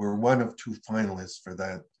 So we're one of 2 finalists for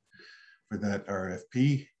that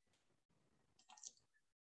RFP.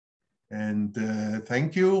 And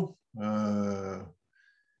thank you.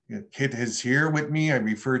 Kit is here with me. I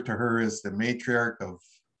refer to her as the matriarch of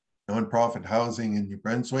nonprofit housing in New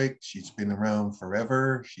Brunswick. She's been around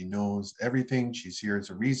forever. She knows everything. She's here as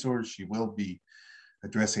a resource. She will be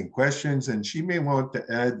addressing questions, and she may want to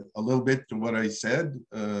add a little bit to what I said.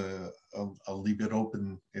 I'll leave it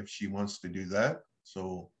open if she wants to do that.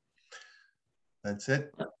 So that's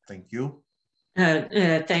it. Thank you.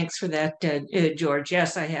 Thanks for that, George.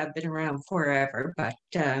 Yes, I have been around forever, but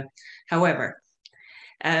however,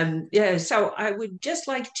 yeah, so I would just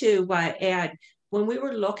like to add, when we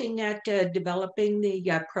were looking at developing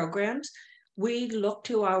the programs, we looked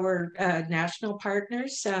to our national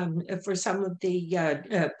partners for some of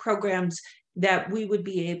the programs that we would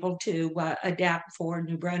be able to adapt for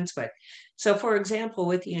New Brunswick. So for example,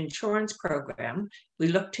 with the insurance program, we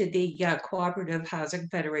looked to the Cooperative Housing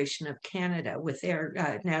Federation of Canada with their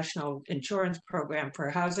national insurance program for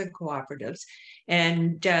housing cooperatives.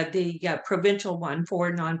 And the provincial one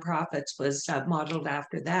for nonprofits was modeled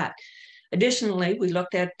after that. Additionally, we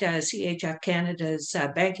looked at CHF Canada's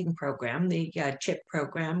banking program, the CHIP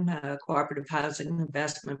program, Cooperative Housing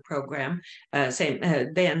Investment Program,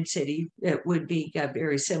 Van City, it would be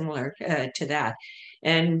very similar to that.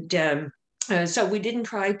 And so we didn't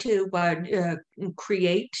try to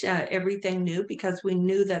create everything new, because we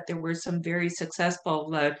knew that there were some very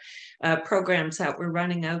successful programs that were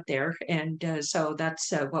running out there. And so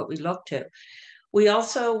that's what we looked to. We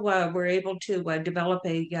also were able to develop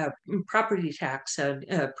a property tax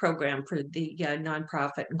program for the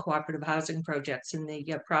nonprofit and cooperative housing projects in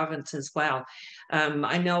the province as well.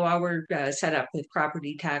 I know our setup with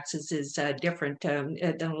property taxes is different than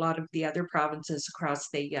a lot of the other provinces across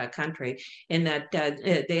the country, in that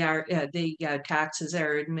the taxes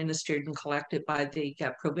are administered and collected by the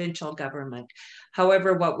provincial government.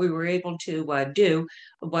 However, what we were able to do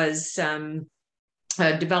was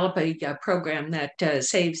develop a program that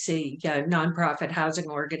saves the nonprofit housing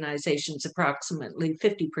organizations approximately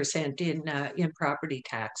 50% in property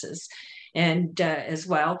taxes. And as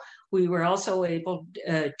well, we were also able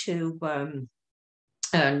to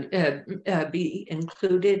be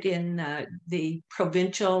included in the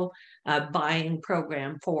provincial buying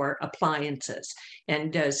program for appliances.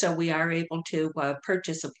 And so we are able to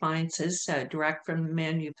purchase appliances direct from the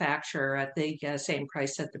manufacturer at the same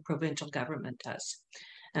price that the provincial government does.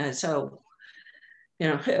 So, you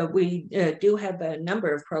know, we do have a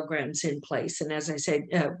number of programs in place. And as I said,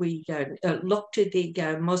 we look to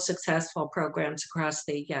the most successful programs across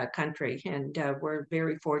the country. And we're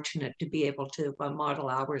very fortunate to be able to model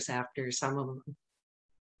ours after some of them.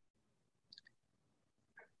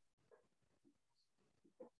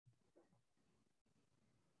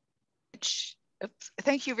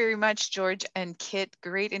 Thank you very much, George and Kit.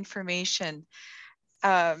 Great information.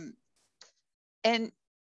 And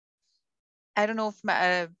I don't know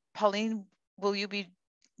if Pauline, will you be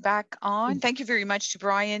back on? Thank you very much to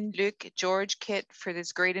Brian, Luc, George, Kit for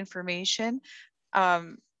this great information.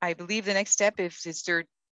 I believe the next step is there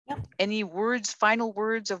any final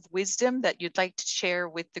words of wisdom that you'd like to share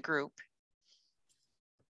with the group?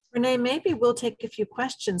 Renee, maybe we'll take a few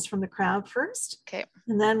questions from the crowd first. Okay.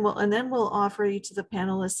 And then we'll offer each of the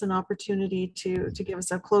panelists an opportunity to give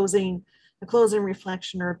us a closing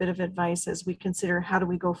reflection or a bit of advice as we consider how do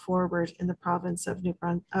we go forward in the province of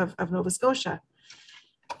Nova Scotia.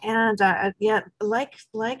 And yeah, like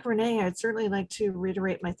Renee, I'd certainly like to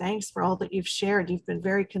reiterate my thanks for all that you've shared. You've been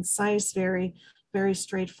very concise, very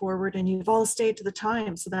straightforward, and you've all stayed to the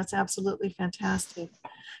time. So that's absolutely fantastic.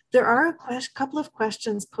 There are a couple of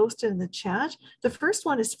questions posted in the chat. The first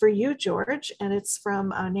one is for you, George, and it's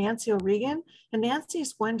from Nancy O'Regan. And Nancy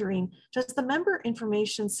is wondering, does the member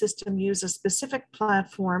information system use a specific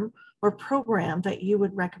platform or program that you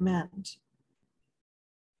would recommend?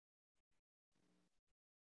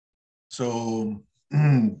 So,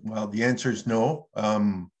 well, the answer is no.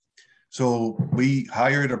 So we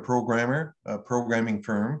hired a programmer, a programming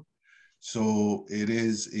firm. So it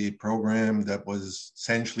is a program that was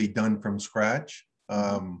essentially done from scratch.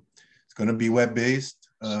 It's going to be web-based.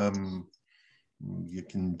 You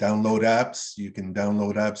can download apps. You can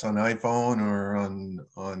download apps on iPhone or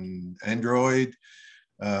on Android.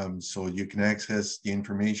 So you can access the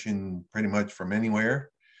information pretty much from anywhere.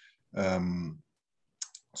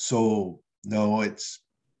 So no,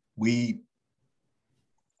 we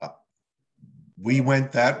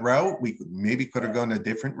went that route. We maybe could have gone a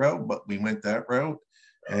different route, but we went that route.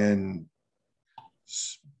 And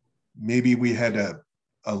maybe we had a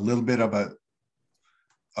little bit of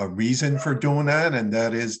a reason for doing that. And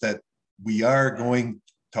that is that we are going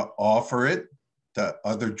to offer it to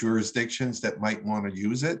other jurisdictions that might want to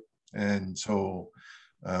use it. And so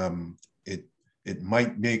it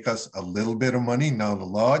might make us a little bit of money, not a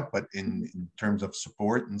lot, but in terms of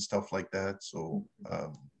support and stuff like that. So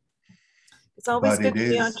it's always good to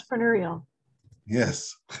be entrepreneurial.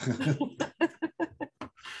 Yes.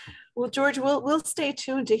 Well, George, we'll stay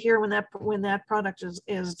tuned to hear when that product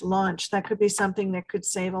is launched. That could be something that could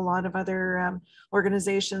save a lot of other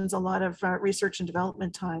organizations a lot of research and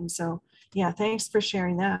development time. So yeah, thanks for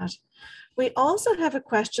sharing that. We also have a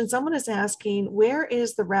question. Someone is asking, where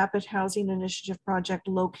is the Rapid Housing Initiative project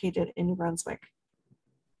located in New Brunswick?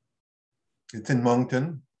 It's in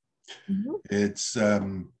Moncton. Mm-hmm. It's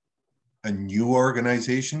a new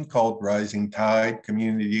organization called Rising Tide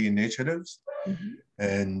Community Initiatives. Mm-hmm.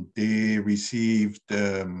 And they received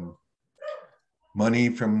money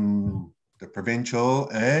from the provincial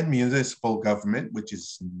and municipal government, which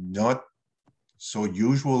is not so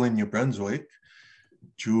usual in New Brunswick,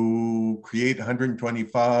 to create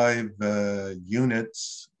 125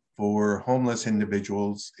 units for homeless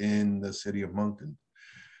individuals in the city of Moncton.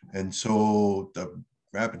 And so the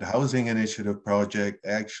Rapid Housing Initiative project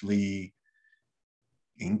actually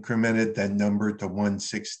incremented that number to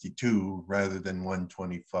 162 rather than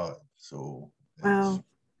 125. So wow,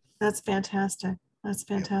 that's fantastic. That's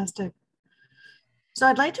fantastic. Yeah. So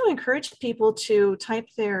I'd like to encourage people to type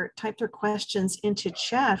their questions into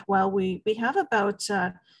chat while we have about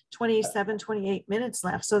 27, 28 minutes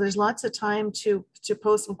left. So there's lots of time to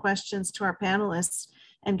pose some questions to our panelists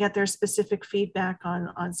and get their specific feedback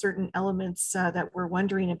on certain elements that we're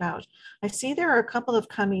wondering about. I see there are a couple of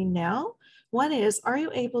coming now. One is, are you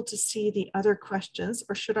able to see the other questions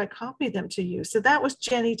or should I copy them to you? So that was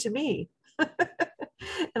Jenny to me.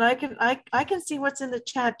 And I can see what's in the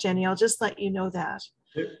chat, Jenny. I'll just let you know that.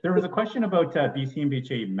 There was a question about BC and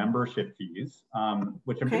BHA membership fees,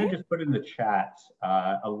 which I'm going to just put in the chat,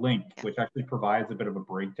 a link, which actually provides a bit of a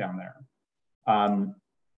breakdown there.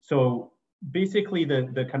 So basically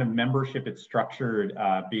the kind of membership, it's structured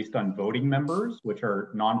based on voting members, which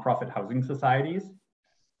are nonprofit housing societies.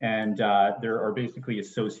 And there are basically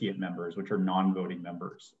associate members, which are non-voting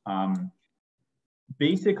members.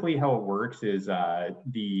 Basically how it works is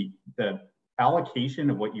the allocation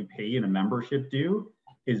of what you pay in a membership due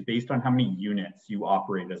is based on how many units you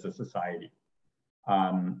operate as a society.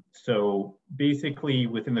 So basically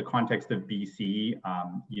within the context of BC,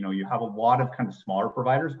 you have a lot of kind of smaller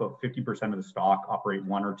providers, about 50% of the stock operate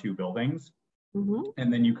 1 or 2 buildings. Mm-hmm.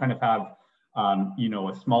 And then you kind of have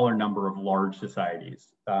a smaller number of large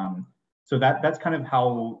societies. So that's kind of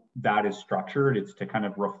how that is structured. It's to kind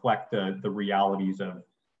of reflect the realities of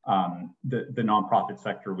the nonprofit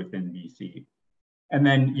sector within BC. And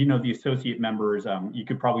then, the associate members, you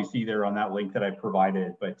could probably see there on that link that I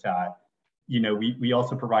provided, but we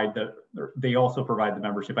also provide they also provide the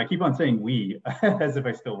membership. I keep on saying we as if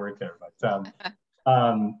I still work there, but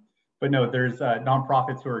no, there's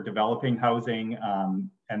nonprofits who are developing housing,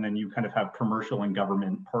 and then you kind of have commercial and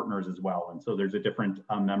government partners as well. And so there's a different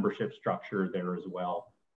membership structure there as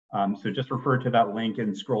well. So just refer to that link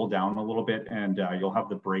and scroll down a little bit and you'll have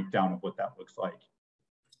the breakdown of what that looks like.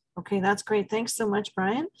 Okay, that's great. Thanks so much,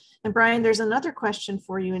 Brian. And Brian, there's another question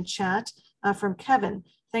for you in chat from Kevin.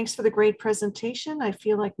 Thanks for the great presentation. I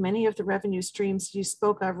feel like many of the revenue streams you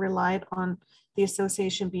spoke of relied on the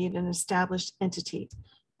association being an established entity.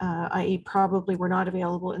 I.e. probably were not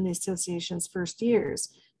available in the association's first years.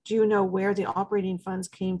 Do you know where the operating funds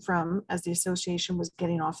came from as the association was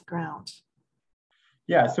getting off the ground?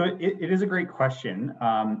 Yeah, so it is a great question.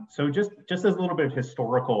 So just as a little bit of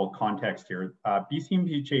historical context here, BC and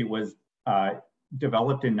BHA was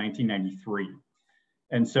developed in 1993.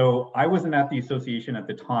 And so I wasn't at the association at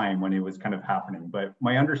the time when it was kind of happening, but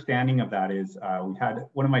my understanding of that is we had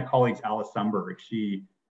one of my colleagues, Alice Sundberg, she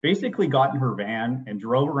basically got in her van and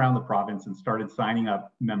drove around the province and started signing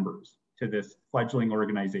up members to this fledgling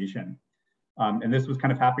organization. And this was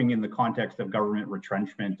kind of happening in the context of government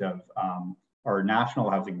retrenchment of our national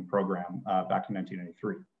housing program back in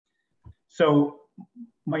 1993. So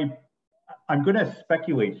I'm going to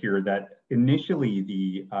speculate here that initially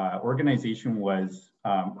the organization was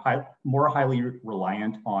more highly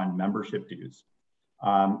reliant on membership dues.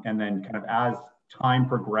 And then kind of as time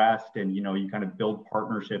progressed and, you kind of build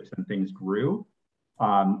partnerships and things grew,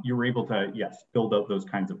 you were able to, yes, build out those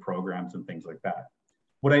kinds of programs and things like that.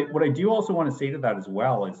 What I do also want to say to that as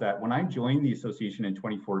well is that when I joined the association in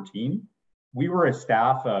 2014, we were a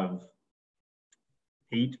staff of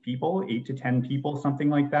 8 to 10 people, something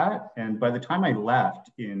like that. And by the time I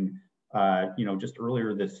left in, just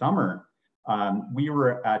earlier this summer, we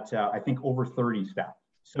were at, I think, over 30 staff.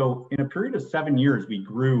 So in a period of 7 years, we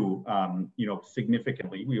grew,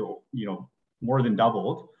 significantly. We, more than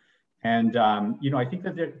doubled. And, I think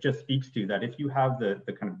that it just speaks to that if you have the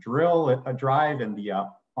kind of drive and the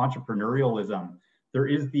entrepreneurialism, there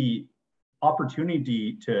is the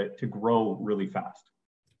opportunity to grow really fast.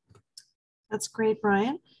 That's great,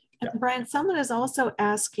 Brian. And Brian, someone is also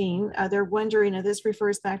asking, they're wondering, and this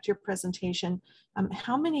refers back to your presentation,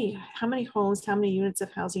 how many homes, how many units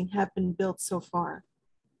of housing have been built so far?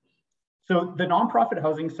 So the nonprofit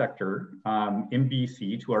housing sector in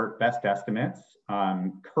BC, to our best estimates,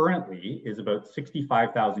 currently is about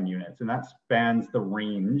 65,000 units. And that spans the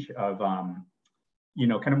range of, kind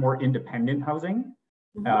of more independent housing,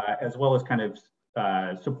 as well as kind of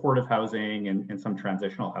supportive housing and some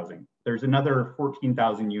transitional housing. There's another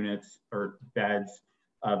 14,000 units or beds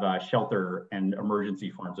of shelter and emergency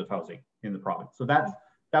forms of housing in the province. So that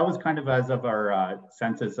was kind of as of our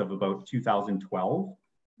census of about 2012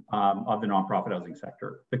 of the nonprofit housing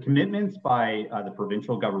sector. The commitments by the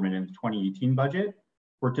provincial government in the 2018 budget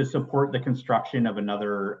were to support the construction of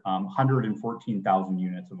another 114,000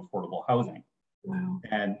 units of affordable housing. Wow.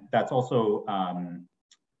 And that's also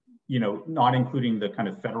not including the kind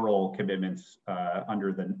of federal commitments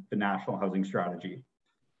under the national housing strategy.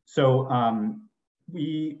 So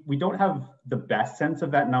we don't have the best sense of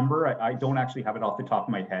that number. I don't actually have it off the top of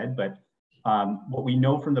my head, but what we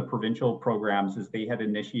know from the provincial programs is they had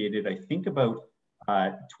initiated, I think, about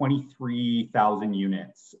 23,000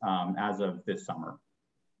 units as of this summer.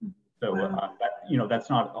 So that's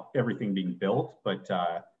not everything being built, but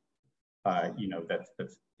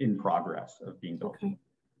that's in progress of being built. Okay.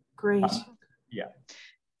 Great. Yeah.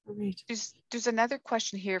 Great. There's another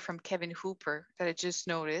question here from Kevin Hooper that I just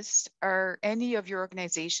noticed. Are any of your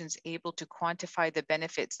organizations able to quantify the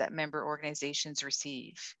benefits that member organizations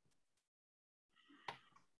receive?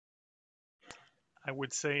 I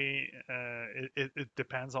would say it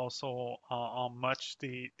depends also on how much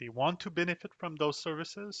they want to benefit from those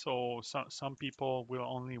services. So some people will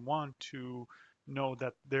only want to know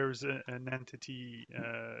that there's an entity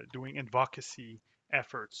doing advocacy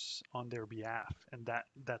efforts on their behalf, and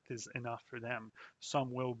that is enough for them.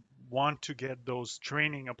 Some will want to get those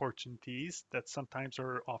training opportunities that sometimes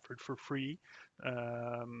are offered for free.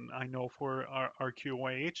 I know for our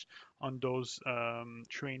QOH on those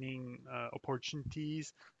training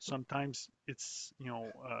opportunities, sometimes it's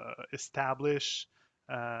established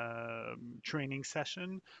training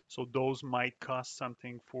session, so those might cost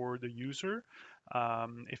something for the user.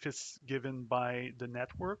 If it's given by the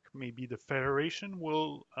network, maybe the federation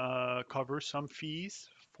will cover some fees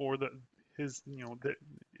for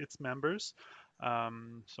its members.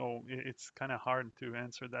 So it's kind of hard to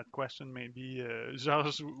answer that question. Maybe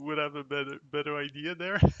Georges would have a better idea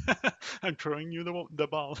there. I'm throwing you the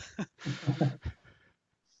ball.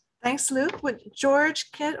 Thanks, Luke. Would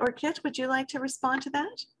George, Kit, would you like to respond to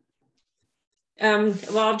that?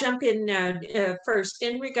 Well, I'll jump in first.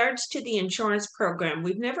 In regards to the insurance program,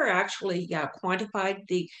 we've never actually quantified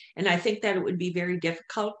and I think that it would be very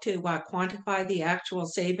difficult to quantify the actual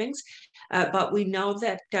savings, but we know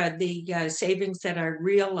that the savings that are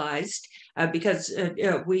realized, because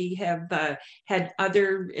we have had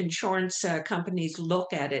other insurance companies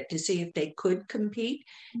look at it to see if they could compete,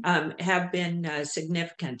 have been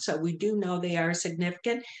significant. So we do know they are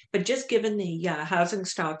significant, but just given the housing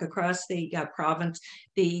stock across the province,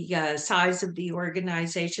 the size of the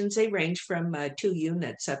organizations, they range from 2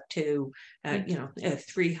 units up to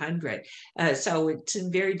 300. So it's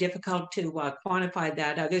very difficult to quantify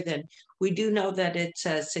that, other than we do know that it's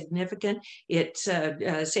significant. It's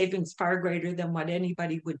savings far greater than what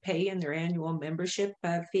anybody would pay in their annual membership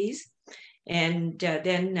fees. And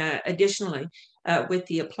then additionally, with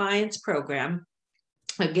the appliance program,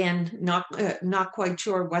 Again, not quite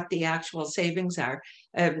sure what the actual savings are.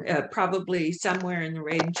 Probably somewhere in the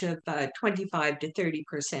range of 25 to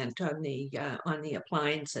 30% on the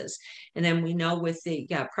appliances. And then we know with the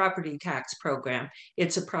property tax program,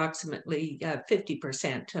 it's approximately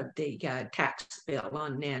 50% of the tax bill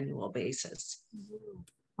on an annual basis.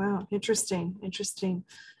 Wow, interesting, interesting.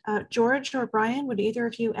 George or Brian, would either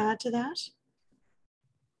of you add to that?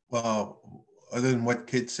 Well, other than what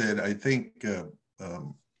Kit said, I think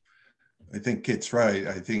Kit's right.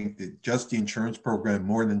 I think that just the insurance program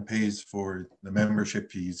more than pays for the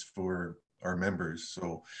membership fees for our members.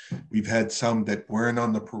 So we've had some that weren't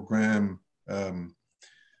on the program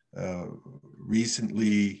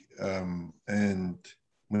recently, and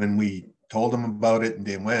when we told them about it and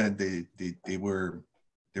they went, they were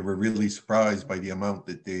really surprised by the amount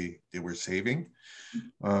that they were saving.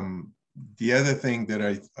 The other thing that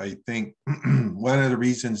I think one of the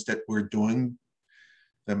reasons that we're doing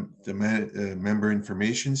the member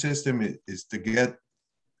information system is to get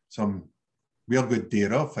some real good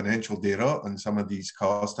data, financial data on some of these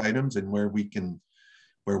cost items and where we can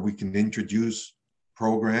introduce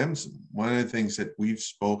programs. One of the things that we've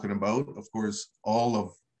spoken about, of course,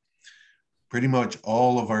 pretty much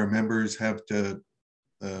all of our members have to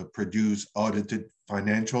produce audited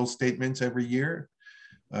financial statements every year.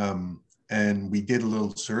 And we did a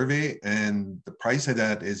little survey, and the price of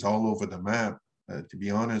that is all over the map. To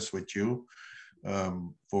be honest with you,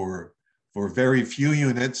 for very few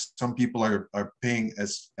units, some people are paying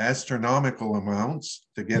astronomical amounts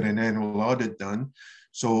to get an annual audit done.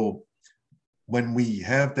 So when we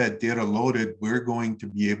have that data loaded, we're going to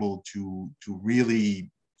be able to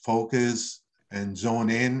really focus and zone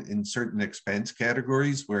in certain expense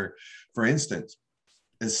categories where, for instance,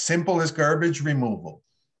 as simple as garbage removal,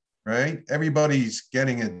 right? Everybody's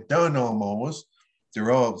getting it done almost.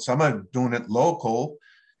 Some are doing it local.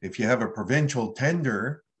 If you have a provincial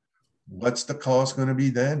tender, what's the cost going to be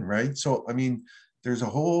then, right? So, I mean, there's a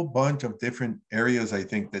whole bunch of different areas I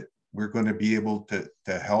think that we're going to be able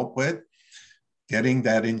to help with. Getting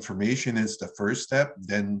that information is the first step.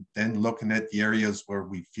 Then looking at the areas where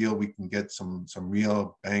we feel we can get some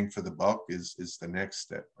real bang for the buck is the next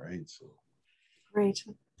step, right? So, great,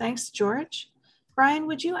 thanks, George. Brian,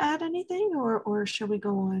 would you add anything, or shall we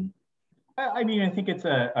go on? I mean, I think it's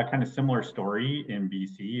a kind of similar story in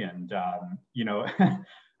BC, and you know,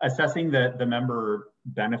 assessing the member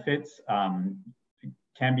benefits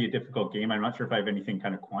can be a difficult game. I'm not sure if I have anything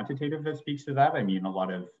kind of quantitative that speaks to that. I mean, a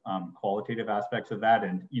lot of qualitative aspects of that,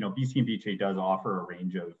 and you know, BC and BHA does offer a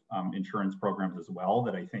range of insurance programs as well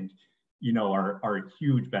that I think, you know, are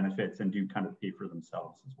huge benefits and do kind of pay for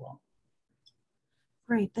themselves as well.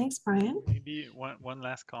 Great, thanks, Brian. Maybe one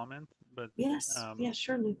last comment, but yes, yeah,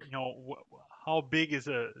 sure, Luke. You know, how big is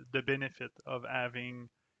the benefit of having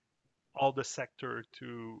all the sector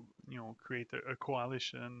to, you know, create a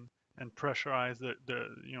coalition and pressurize the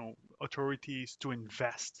you know, authorities to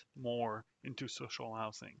invest more into social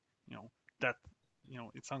housing? You know, that, you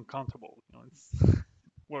know, it's uncountable. You know, it's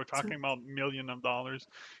we're talking about millions of dollars,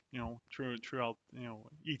 you know, throughout, you know,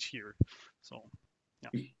 each year. So.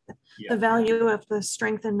 Yeah. The value of the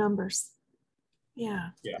strength in numbers. Yeah.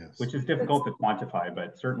 Yeah, yes. Which is difficult to quantify,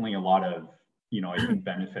 but certainly a lot of, you know, I think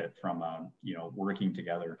benefit from, you know, working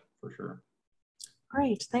together for sure.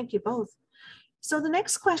 Great, thank you both. So the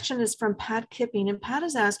next question is from Pat Kipping, and Pat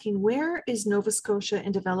is asking, where is Nova Scotia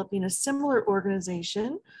in developing a similar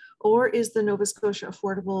organization, or is the Nova Scotia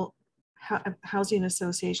Affordable Housing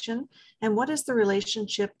Association, and what is the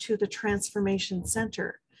relationship to the Transformation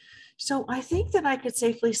Center? So I think that I could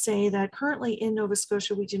safely say that currently in Nova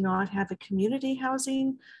Scotia, we do not have a community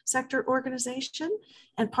housing sector organization.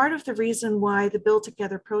 And part of the reason why the Build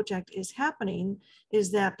Together project is happening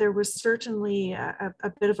is that there was certainly a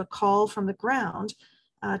bit of a call from the ground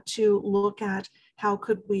to look at how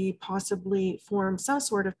could we possibly form some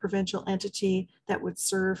sort of provincial entity that would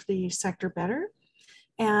serve the sector better.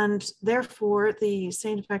 And therefore, the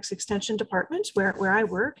St. FX Extension Department, where I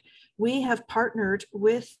work, we have partnered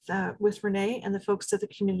with Renee and the folks at the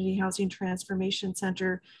Community Housing Transformation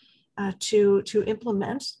Center to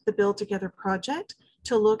implement the Build Together project,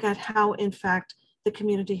 to look at how, in fact, the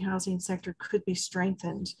community housing sector could be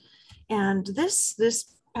strengthened. And this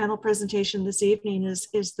panel presentation this evening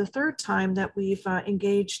is the third time that we've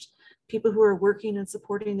engaged people who are working and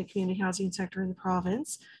supporting the community housing sector in the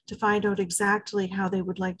province to find out exactly how they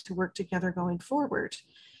would like to work together going forward.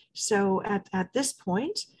 So at this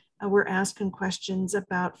point, we're asking questions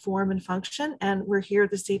about form and function, and we're here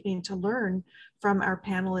this evening to learn from our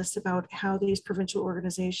panelists about how these provincial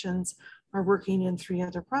organizations are working in 3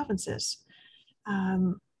 other provinces.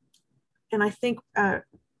 And I think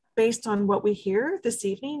based on what we hear this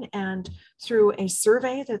evening and through a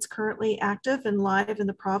survey that's currently active and live in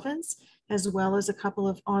the province, as well as a couple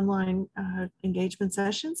of online engagement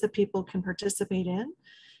sessions that people can participate in.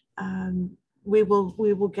 We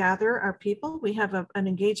will gather our people. We have an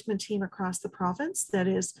engagement team across the province that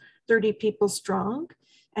is 30 people strong,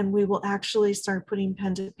 and we will actually start putting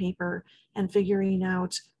pen to paper and figuring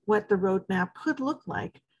out what the roadmap could look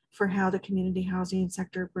like for how the community housing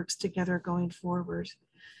sector works together going forward.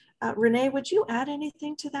 Renee, would you add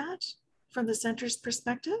anything to that from the center's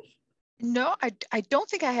perspective? No, I don't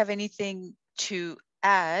think I have anything to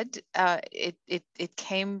add. It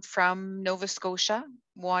came from Nova Scotia,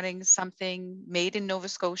 wanting something made in Nova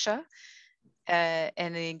Scotia.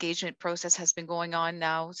 And the engagement process has been going on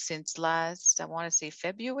now since last, I want to say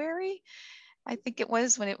February, I think it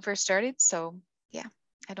was when it first started. So yeah,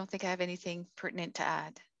 I don't think I have anything pertinent to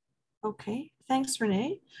add. Okay, thanks,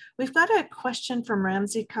 Renee. We've got a question from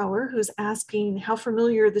Ramsey Cower, who's asking how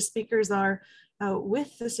familiar the speakers are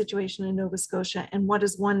with the situation in Nova Scotia and what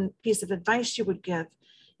is one piece of advice you would give.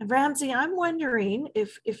 And Ramsey, I'm wondering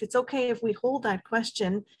if it's okay if we hold that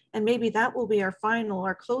question, and maybe that will be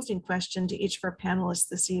our closing question to each of our panelists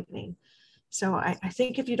this evening. So I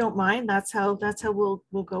think if you don't mind, that's how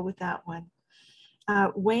we'll go with that one.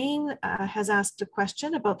 Wayne has asked a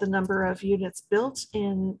question about the number of units built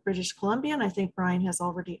in British Columbia, and I think Brian has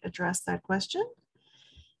already addressed that question.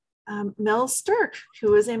 Mel Sturck,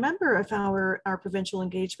 who is a member of our provincial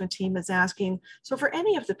engagement team, is asking, so for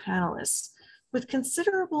any of the panelists, with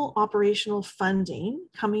considerable operational funding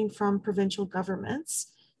coming from provincial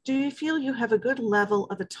governments, do you feel you have a good level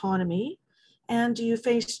of autonomy? And do you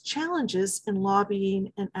face challenges in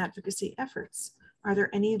lobbying and advocacy efforts? Are there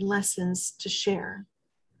any lessons to share?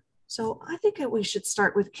 So I think that we should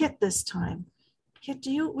start with Kit this time. Kit,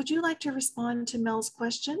 would you like to respond to Mel's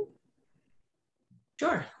question?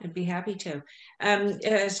 Sure, I'd be happy to. Are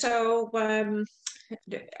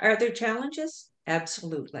there challenges?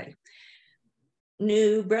 Absolutely.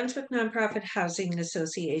 New Brunswick Nonprofit Housing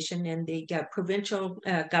Association and the provincial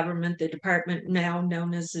government, the department now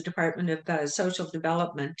known as the Department of Social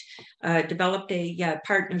Development, developed a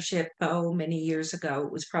partnership many years ago.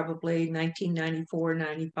 It was probably 1994,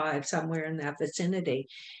 95, somewhere in that vicinity.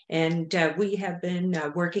 And we have been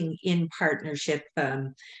working in partnership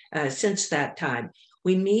since that time.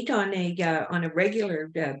 We meet on a regular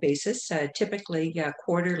basis, typically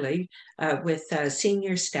quarterly, with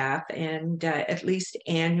senior staff, and at least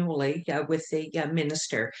annually with the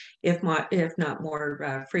minister, if not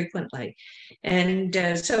more frequently. And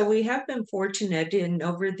so we have been fortunate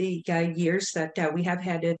over the years that we have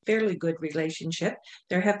had a fairly good relationship.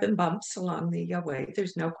 There have been bumps along the way.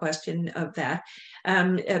 There's no question of that.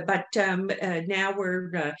 But now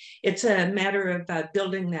it's a matter of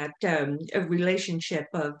building that a relationship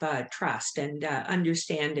of trust and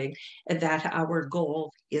understanding that our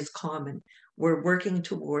goal is common. We're working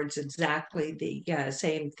towards exactly the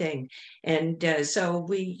same thing. And so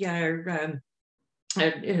we are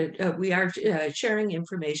sharing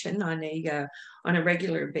information on a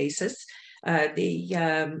regular basis.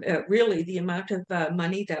 Really the amount of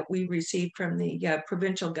money that we receive from the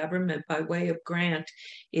provincial government by way of grant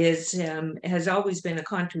has always been a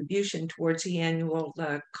contribution towards the annual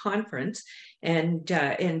conference, and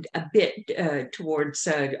a bit towards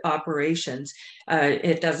operations.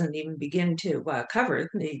 It doesn't even begin to cover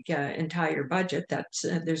the entire budget.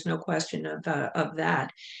 There's no question of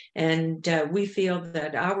that. And we feel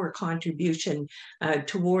that our contribution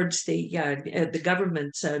towards the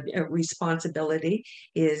government's responsibility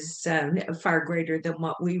is far greater than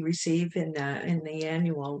what we receive in the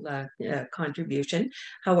annual contribution.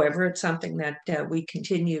 However, it's something that we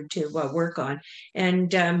continue to work on,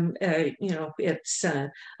 and it's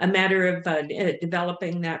a matter of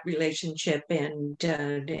developing that relationship and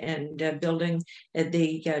building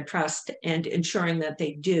the trust and ensuring that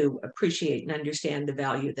they do appreciate and understand the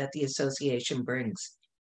value that the association brings.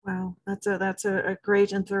 Wow, that's a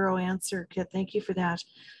great and thorough answer, Kit. Thank you for that.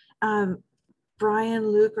 Brian,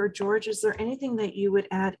 Luke, or George, is there anything that you would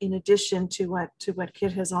add in addition to what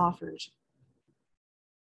Kit has offered?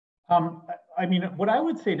 I mean, what I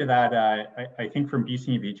would say to that, I think from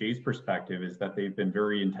BCNVJ's perspective, is that they've been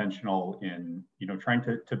very intentional in, trying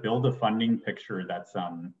to build a funding picture that's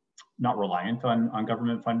not reliant on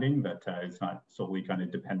government funding, that is not solely kind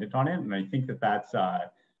of dependent on it. And I think that's,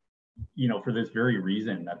 for this very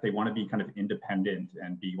reason, that they want to be kind of independent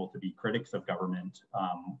and be able to be critics of government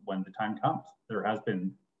when the time comes. There has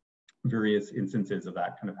been various instances of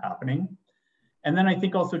that kind of happening. And then I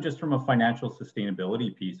think also just from a financial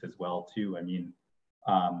sustainability piece as well too. I mean,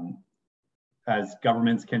 as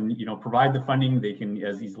governments can, provide the funding, they can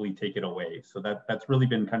as easily take it away. So that's really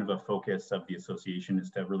been kind of a focus of the association, is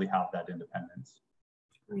to really have that independence.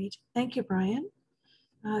 Great, thank you, Brian.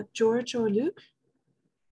 George or Luke?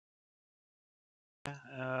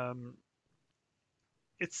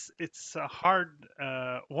 It's a hard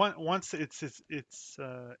once it's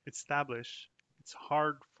established. It's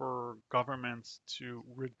hard for governments to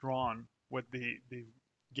withdraw what they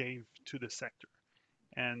gave to the sector,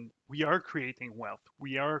 and we are creating wealth.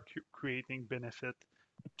 We are creating benefit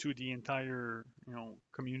to the entire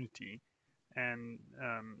community, and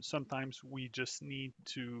sometimes we just need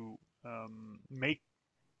to make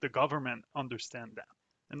the government understand that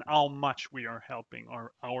and how much we are helping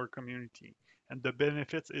our community, and the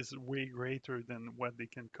benefits is way greater than what they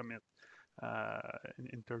can commit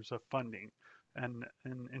in terms of funding. And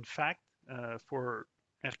in fact, for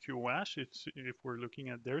RQH, if we're looking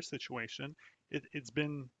at their situation, it's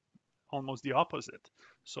been almost the opposite.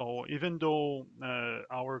 So even though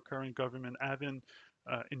our current government haven't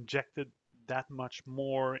injected that much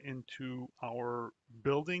more into our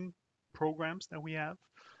building programs that we have,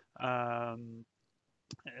 um,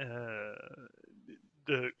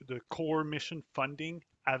 the core mission funding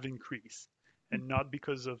have increased, and not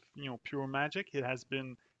because of pure magic. It has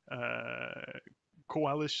been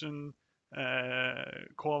coalition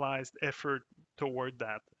coalized effort toward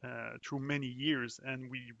that through many years, and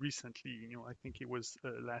we recently, I think it was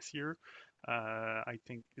last year, I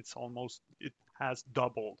think it has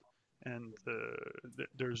doubled, and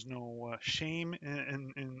there's no shame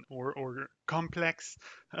or complex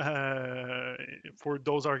for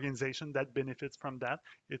those organizations that benefits from that.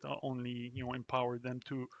 It only empower them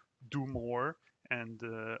to do more, and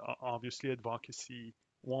obviously advocacy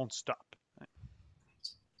won't stop.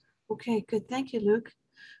 Okay, good. Thank you, Luke.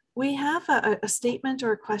 We have a statement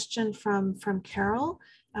or a question from Carol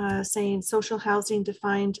saying social housing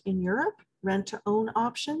defined in Europe, rent to own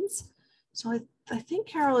options. So I think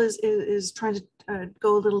Carol is trying to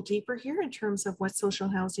go a little deeper here in terms of what social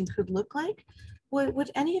housing could look like.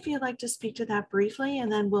 Would any of you like to speak to that briefly?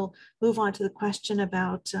 And then we'll move on to the question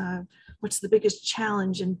about what's the biggest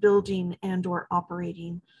challenge in building and or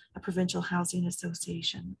operating a provincial housing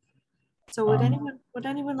association? So would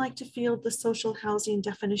anyone like to field the social housing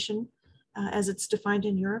definition as it's defined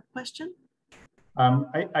in Europe question?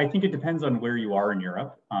 I think it depends on where you are in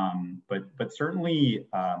Europe, but certainly,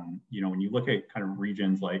 when you look at kind of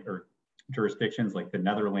regions or jurisdictions like the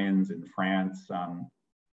Netherlands and France,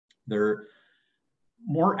 they're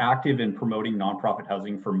more active in promoting nonprofit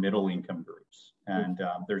housing for middle income groups, and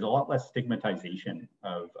there's a lot less stigmatization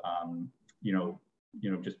of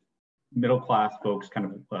just middle class folks kind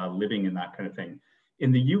of living in that kind of thing.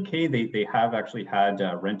 In the UK, they have actually had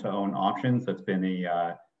rent to own options. That's been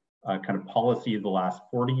a kind of policy the last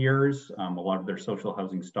 40 years. A lot of their social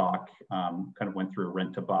housing stock kind of went through a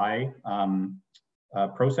rent to buy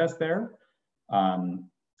process there.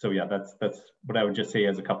 So yeah, that's what I would just say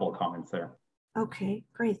as a couple of comments there. Okay,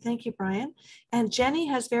 great. Thank you, Brian. And Jenny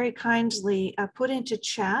has very kindly put into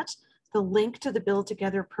chat the link to the Build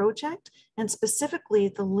Together project, and specifically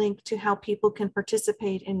the link to how people can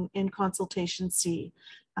participate in Consultation C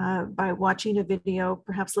by watching a video,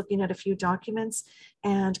 perhaps looking at a few documents,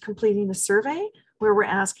 and completing a survey where we're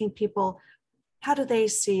asking people, how do they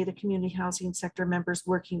see the community housing sector members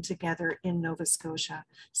working together in Nova Scotia?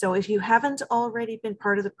 So if you haven't already been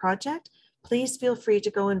part of the project, please feel free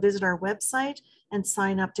to go and visit our website and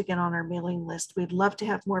sign up to get on our mailing list. We'd love to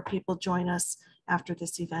have more people join us after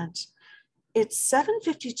this event. It's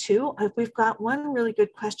 7:52. We've got one really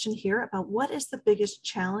good question here about what is the biggest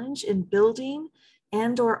challenge in building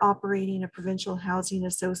and or operating a provincial housing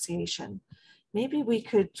association. Maybe we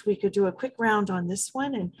could do a quick round on this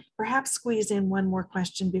one and perhaps squeeze in one more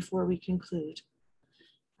question before we conclude.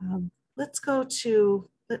 Let's go to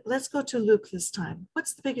Luke this time.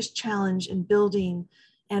 What's the biggest challenge in building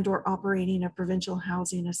and or operating a provincial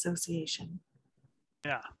housing association?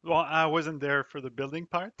 Yeah, well, I wasn't there for the building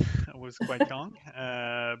part. I was quite young,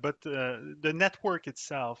 but the network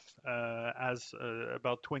itself has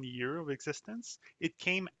about 20 years of existence. It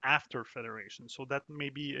came after federation, so that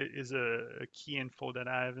maybe is a key info that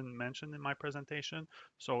I haven't mentioned in my presentation.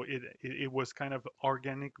 So it was kind of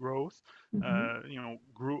organic growth.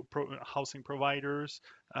 Housing providers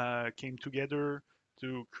came together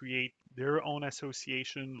to create their own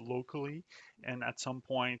association locally, and at some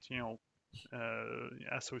point,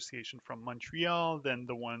 association from Montreal, then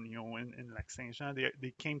the one in Lac Saint Jean.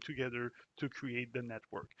 They came together to create the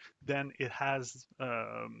network. Then it has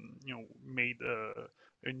made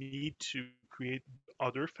a need to create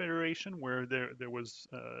other federation where there was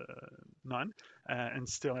none, and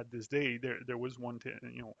still at this day there was one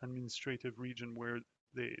administrative region where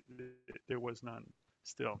there was none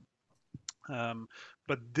still.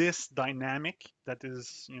 But this dynamic that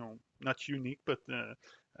is not unique, but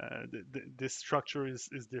this structure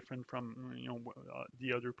is different from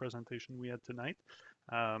the other presentation we had tonight.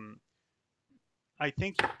 I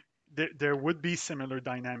think there would be similar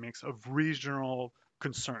dynamics of regional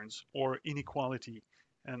concerns or inequality,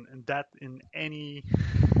 and that in any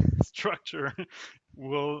structure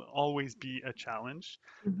will always be a challenge.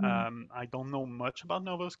 Mhm. I don't know much about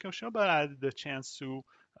Nova Scotia, but I had the chance to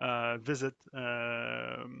visit.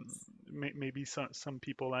 Maybe some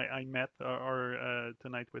people I met are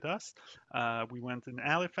tonight with us. We went in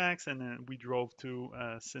Halifax, and then we drove to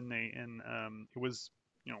Sydney, and it was,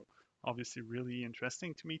 obviously really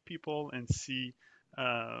interesting to meet people and see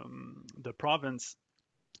the province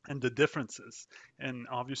and the differences. And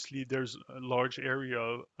obviously there's a large area,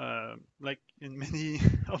 like in many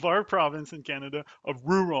of our province in Canada, of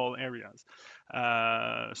rural areas.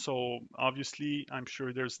 So obviously I'm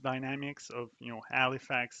sure there's dynamics of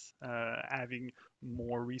Halifax having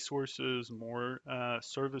more resources, more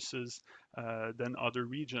services than other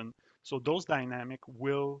region. So those dynamic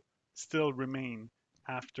will still remain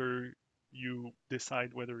after you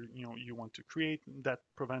decide whether you want to create that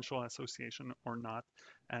provincial association or not.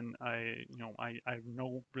 And I have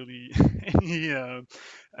no really any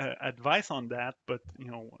advice on that, but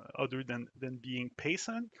other than being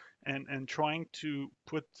patient and trying to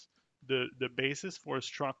put the basis for a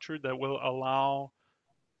structure that will allow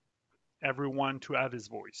everyone to have his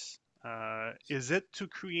voice. Is it to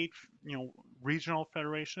create regional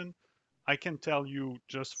federation? I can tell you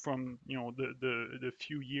just from the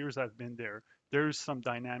few years I've been there, there's some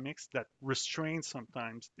dynamics that restrain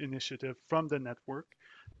sometimes initiative from the network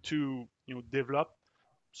to develop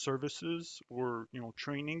services or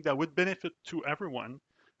training that would benefit to everyone.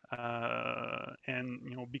 And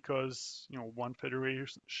because one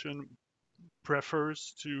federation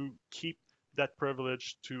prefers to keep that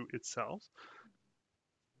privilege to itself,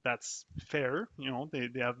 that's fair. They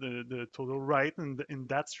have the total right in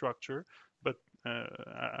that structure, but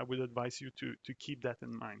I would advise you to keep that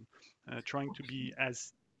in mind, trying to be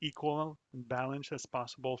as equal and balanced as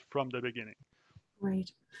possible from the beginning.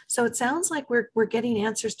 Right. So it sounds like we're getting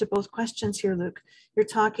answers to both questions here, Luc. You're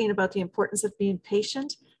talking about the importance of being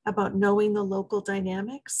patient, about knowing the local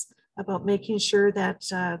dynamics, about making sure that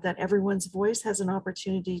that everyone's voice has an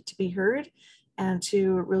opportunity to be heard, and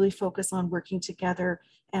to really focus on working together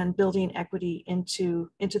and building equity into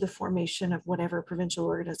the formation of whatever provincial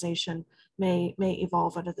organization may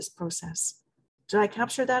evolve out of this process. Did I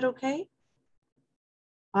capture that okay?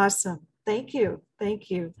 Awesome. Thank you. Thank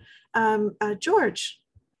you. George,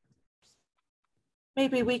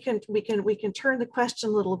 maybe we can turn the question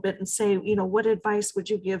a little bit and say, what advice would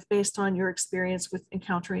you give based on your experience with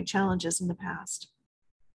encountering challenges in the past?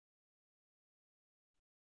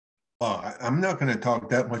 Well, I'm not going to talk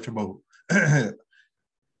that much about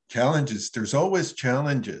challenges. There's always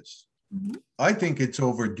challenges. Mm-hmm. I think it's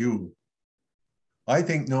overdue. I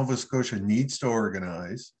think Nova Scotia needs to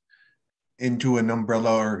organize into an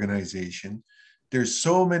umbrella organization. There's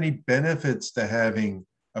so many benefits to having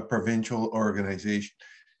a provincial organization.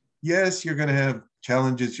 Yes, you're going to have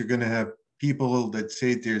challenges. You're going to have people that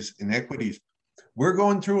say there's inequities. We're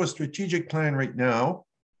going through a strategic plan right now.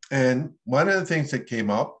 And one of the things that came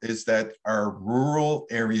up is that our rural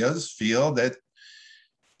areas feel that,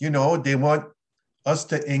 they want us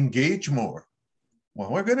to engage more. Well,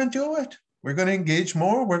 we're going to do it. We're going to engage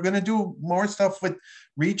more. We're going to do more stuff with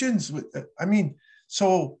regions.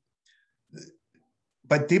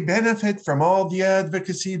 But they benefit from all the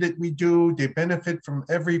advocacy that we do. They benefit from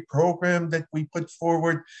every program that we put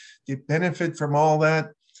forward. They benefit from all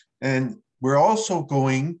that. And we're also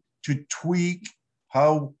going to tweak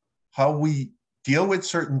how we deal with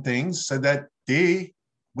certain things so that they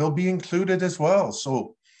will be included as well.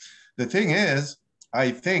 So the thing is, I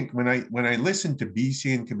think when I listen to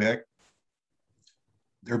BC and Quebec,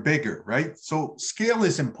 they're bigger, right? So scale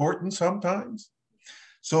is important sometimes.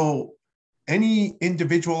 So any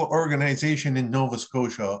individual organization in Nova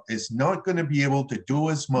Scotia is not going to be able to do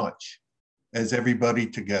as much as everybody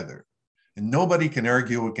together. And nobody can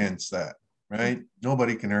argue against that, right?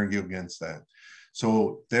 Nobody can argue against that.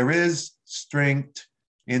 So there is strength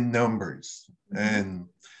in numbers. And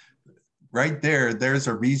right there's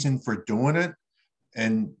a reason for doing it.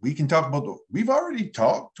 And we can talk about, we've already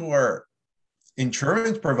talked to our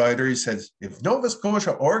insurance provider. He says, if Nova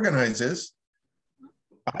Scotia organizes,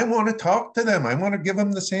 I want to talk to them. I want to give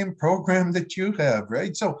them the same program that you have,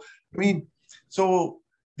 right? So, So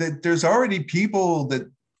that there's already people that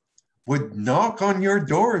would knock on your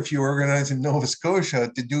door if you organize in Nova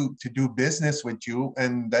Scotia to do business with you,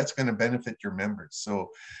 and that's going to benefit your members. So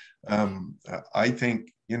I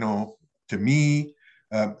think, you know, to me,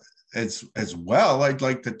 as well, I'd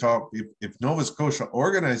like to talk, if Nova Scotia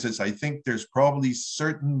organizes, I think there's probably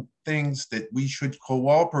certain things that we should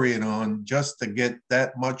cooperate on just to get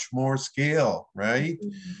that much more scale, right?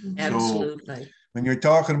 Absolutely. So when you're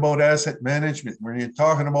talking about asset management, when you're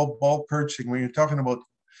talking about bulk purchasing, when you're talking about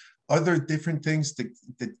other different things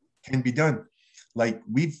that can be done, like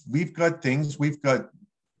we've got things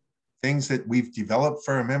that we've developed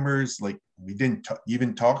for our members, like we didn't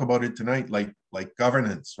even talk about it tonight, like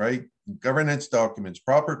governance, right? Governance documents,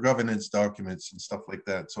 proper governance documents and stuff like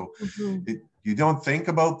that. So you don't think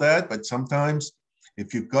about that, but sometimes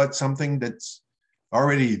if you've got something that's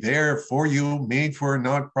already there for you, made for a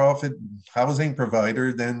nonprofit housing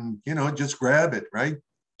provider, then, you know, just grab it, right?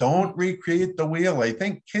 Don't recreate the wheel. I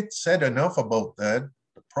think Kit said enough about that.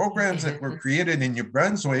 The programs that were created in New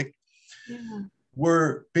Brunswick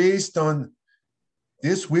were based on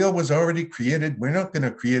this wheel was already created. We're not going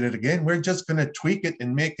to create it again. We're just going to tweak it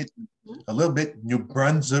and make it a little bit New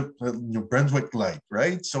Brunswick-like,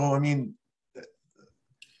 right? So, I mean,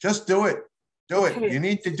 just do it. Do it. You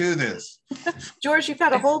need to do this. George, you've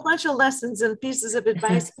got a whole bunch of lessons and pieces of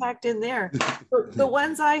advice packed in there. The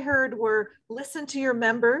ones I heard were listen to your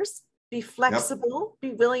members, be flexible,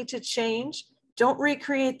 be willing to change, don't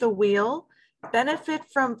recreate the wheel, benefit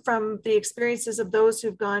from the experiences of those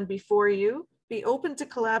who've gone before you, be open to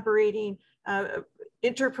collaborating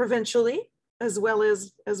interprovincially as well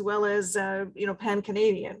as you know,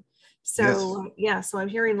 pan-Canadian. So so I'm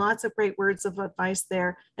hearing lots of great words of advice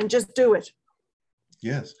there, and just do it.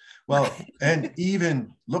 Yes. Well, and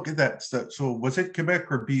even look at that. So was it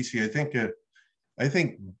Quebec or BC? I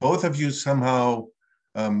think both of you somehow,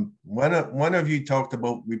 one of you talked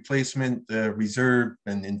about replacement reserve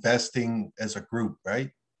and investing as a group, right?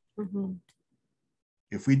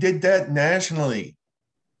 If we did that nationally,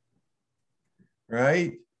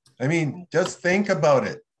 right? I mean, just think about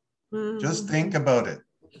it. Just think about it.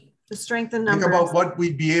 The strength in numbers. Think about what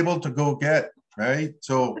we'd be able to go get, right?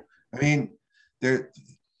 So, I mean, to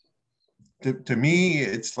me,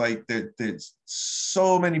 it's like there's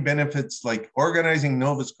so many benefits, like organizing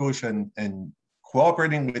Nova Scotia and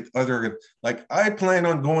cooperating with other, like I plan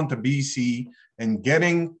on going to BC and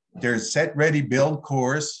getting their set, ready, build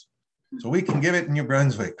course so we can give it in New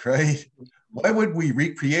Brunswick, right? Why would we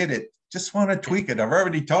recreate it? Just want to tweak it. I've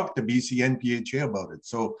already talked to BC NPHA about it.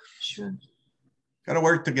 So got to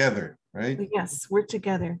work together. Right? Yes, work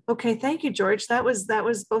together. Okay, thank you, George. That was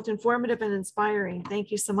both informative and inspiring.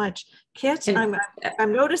 Thank you so much. Kit, I'm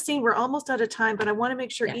noticing we're almost out of time, but I want to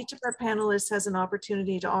make sure each of our panelists has an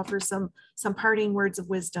opportunity to offer some parting words of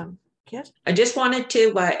wisdom. Kit? I just wanted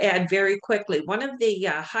to add very quickly, one of the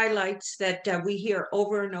highlights that we hear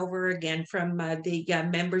over and over again from the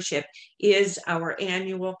membership is our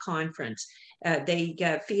annual conference. They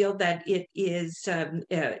feel that it is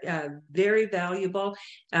very valuable,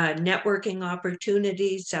 networking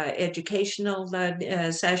opportunities, educational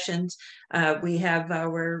sessions. We have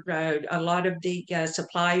a lot of the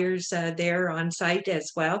suppliers there on site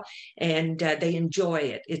as well, and they enjoy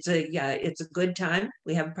it. It's a good time.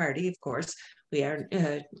 We have a party, of course. We are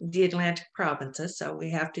the Atlantic provinces, so we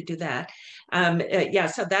have to do that.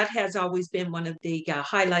 So that has always been one of the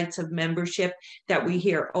highlights of membership that we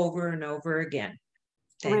hear over and over again.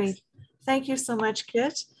 Thanks. Great. Thank you so much,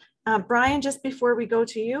 Kit. Brian, just before we go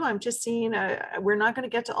to you, I'm just seeing, we're not going to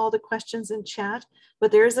get to all the questions in chat,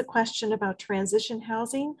 but there is a question about transition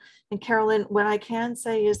housing. And Carolyn, what I can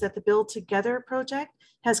say is that the Build Together project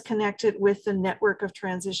has connected with the network of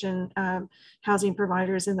transition housing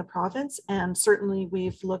providers in the province. And certainly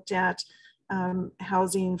we've looked at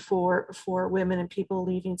housing for women and people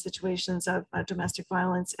leaving situations of domestic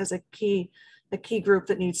violence as a key group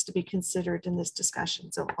that needs to be considered in this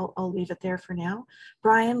discussion. So I'll leave it there for now.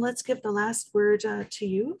 Brian, let's give the last word to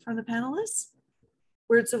you from the panelists.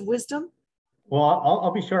 Words of wisdom. Well,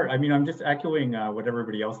 I'll be short. I mean, I'm just echoing what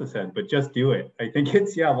everybody else has said, but just do it. I think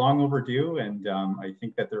it's long overdue, and I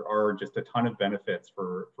think that there are just a ton of benefits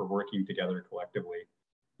for working together collectively.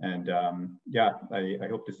 And I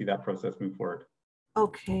hope to see that process move forward.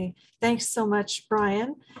 Okay, thanks so much,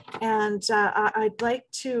 Brian. And I'd like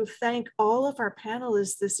to thank all of our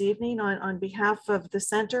panelists this evening on behalf of the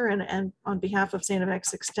Center and on behalf of St.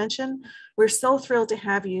 FX Extension. We're so thrilled to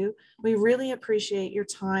have you. We really appreciate your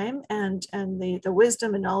time and the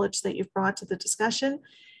wisdom and knowledge that you've brought to the discussion.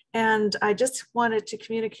 And I just wanted to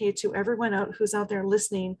communicate to everyone who's out there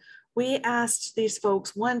listening, We asked these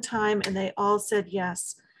folks one time and they all said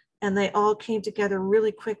yes. And they all came together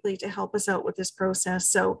really quickly to help us out with this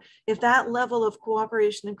process. So if that level of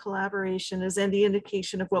cooperation and collaboration is any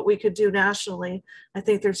indication of what we could do nationally, I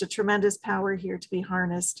think there's a tremendous power here to be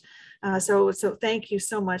harnessed. So thank you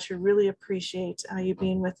so much. We really appreciate you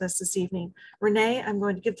being with us this evening. Renee, I'm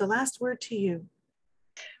going to give the last word to you.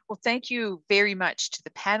 Well, thank you very much to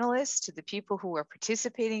the panelists, to the people who are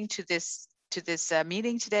participating to this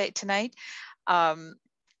meeting tonight.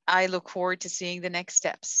 I look forward to seeing the next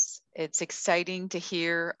steps. It's exciting to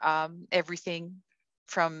hear everything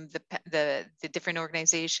from the different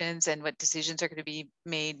organizations and what decisions are going to be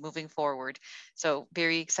made moving forward. So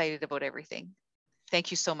very excited about everything.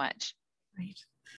 Thank you so much. Great.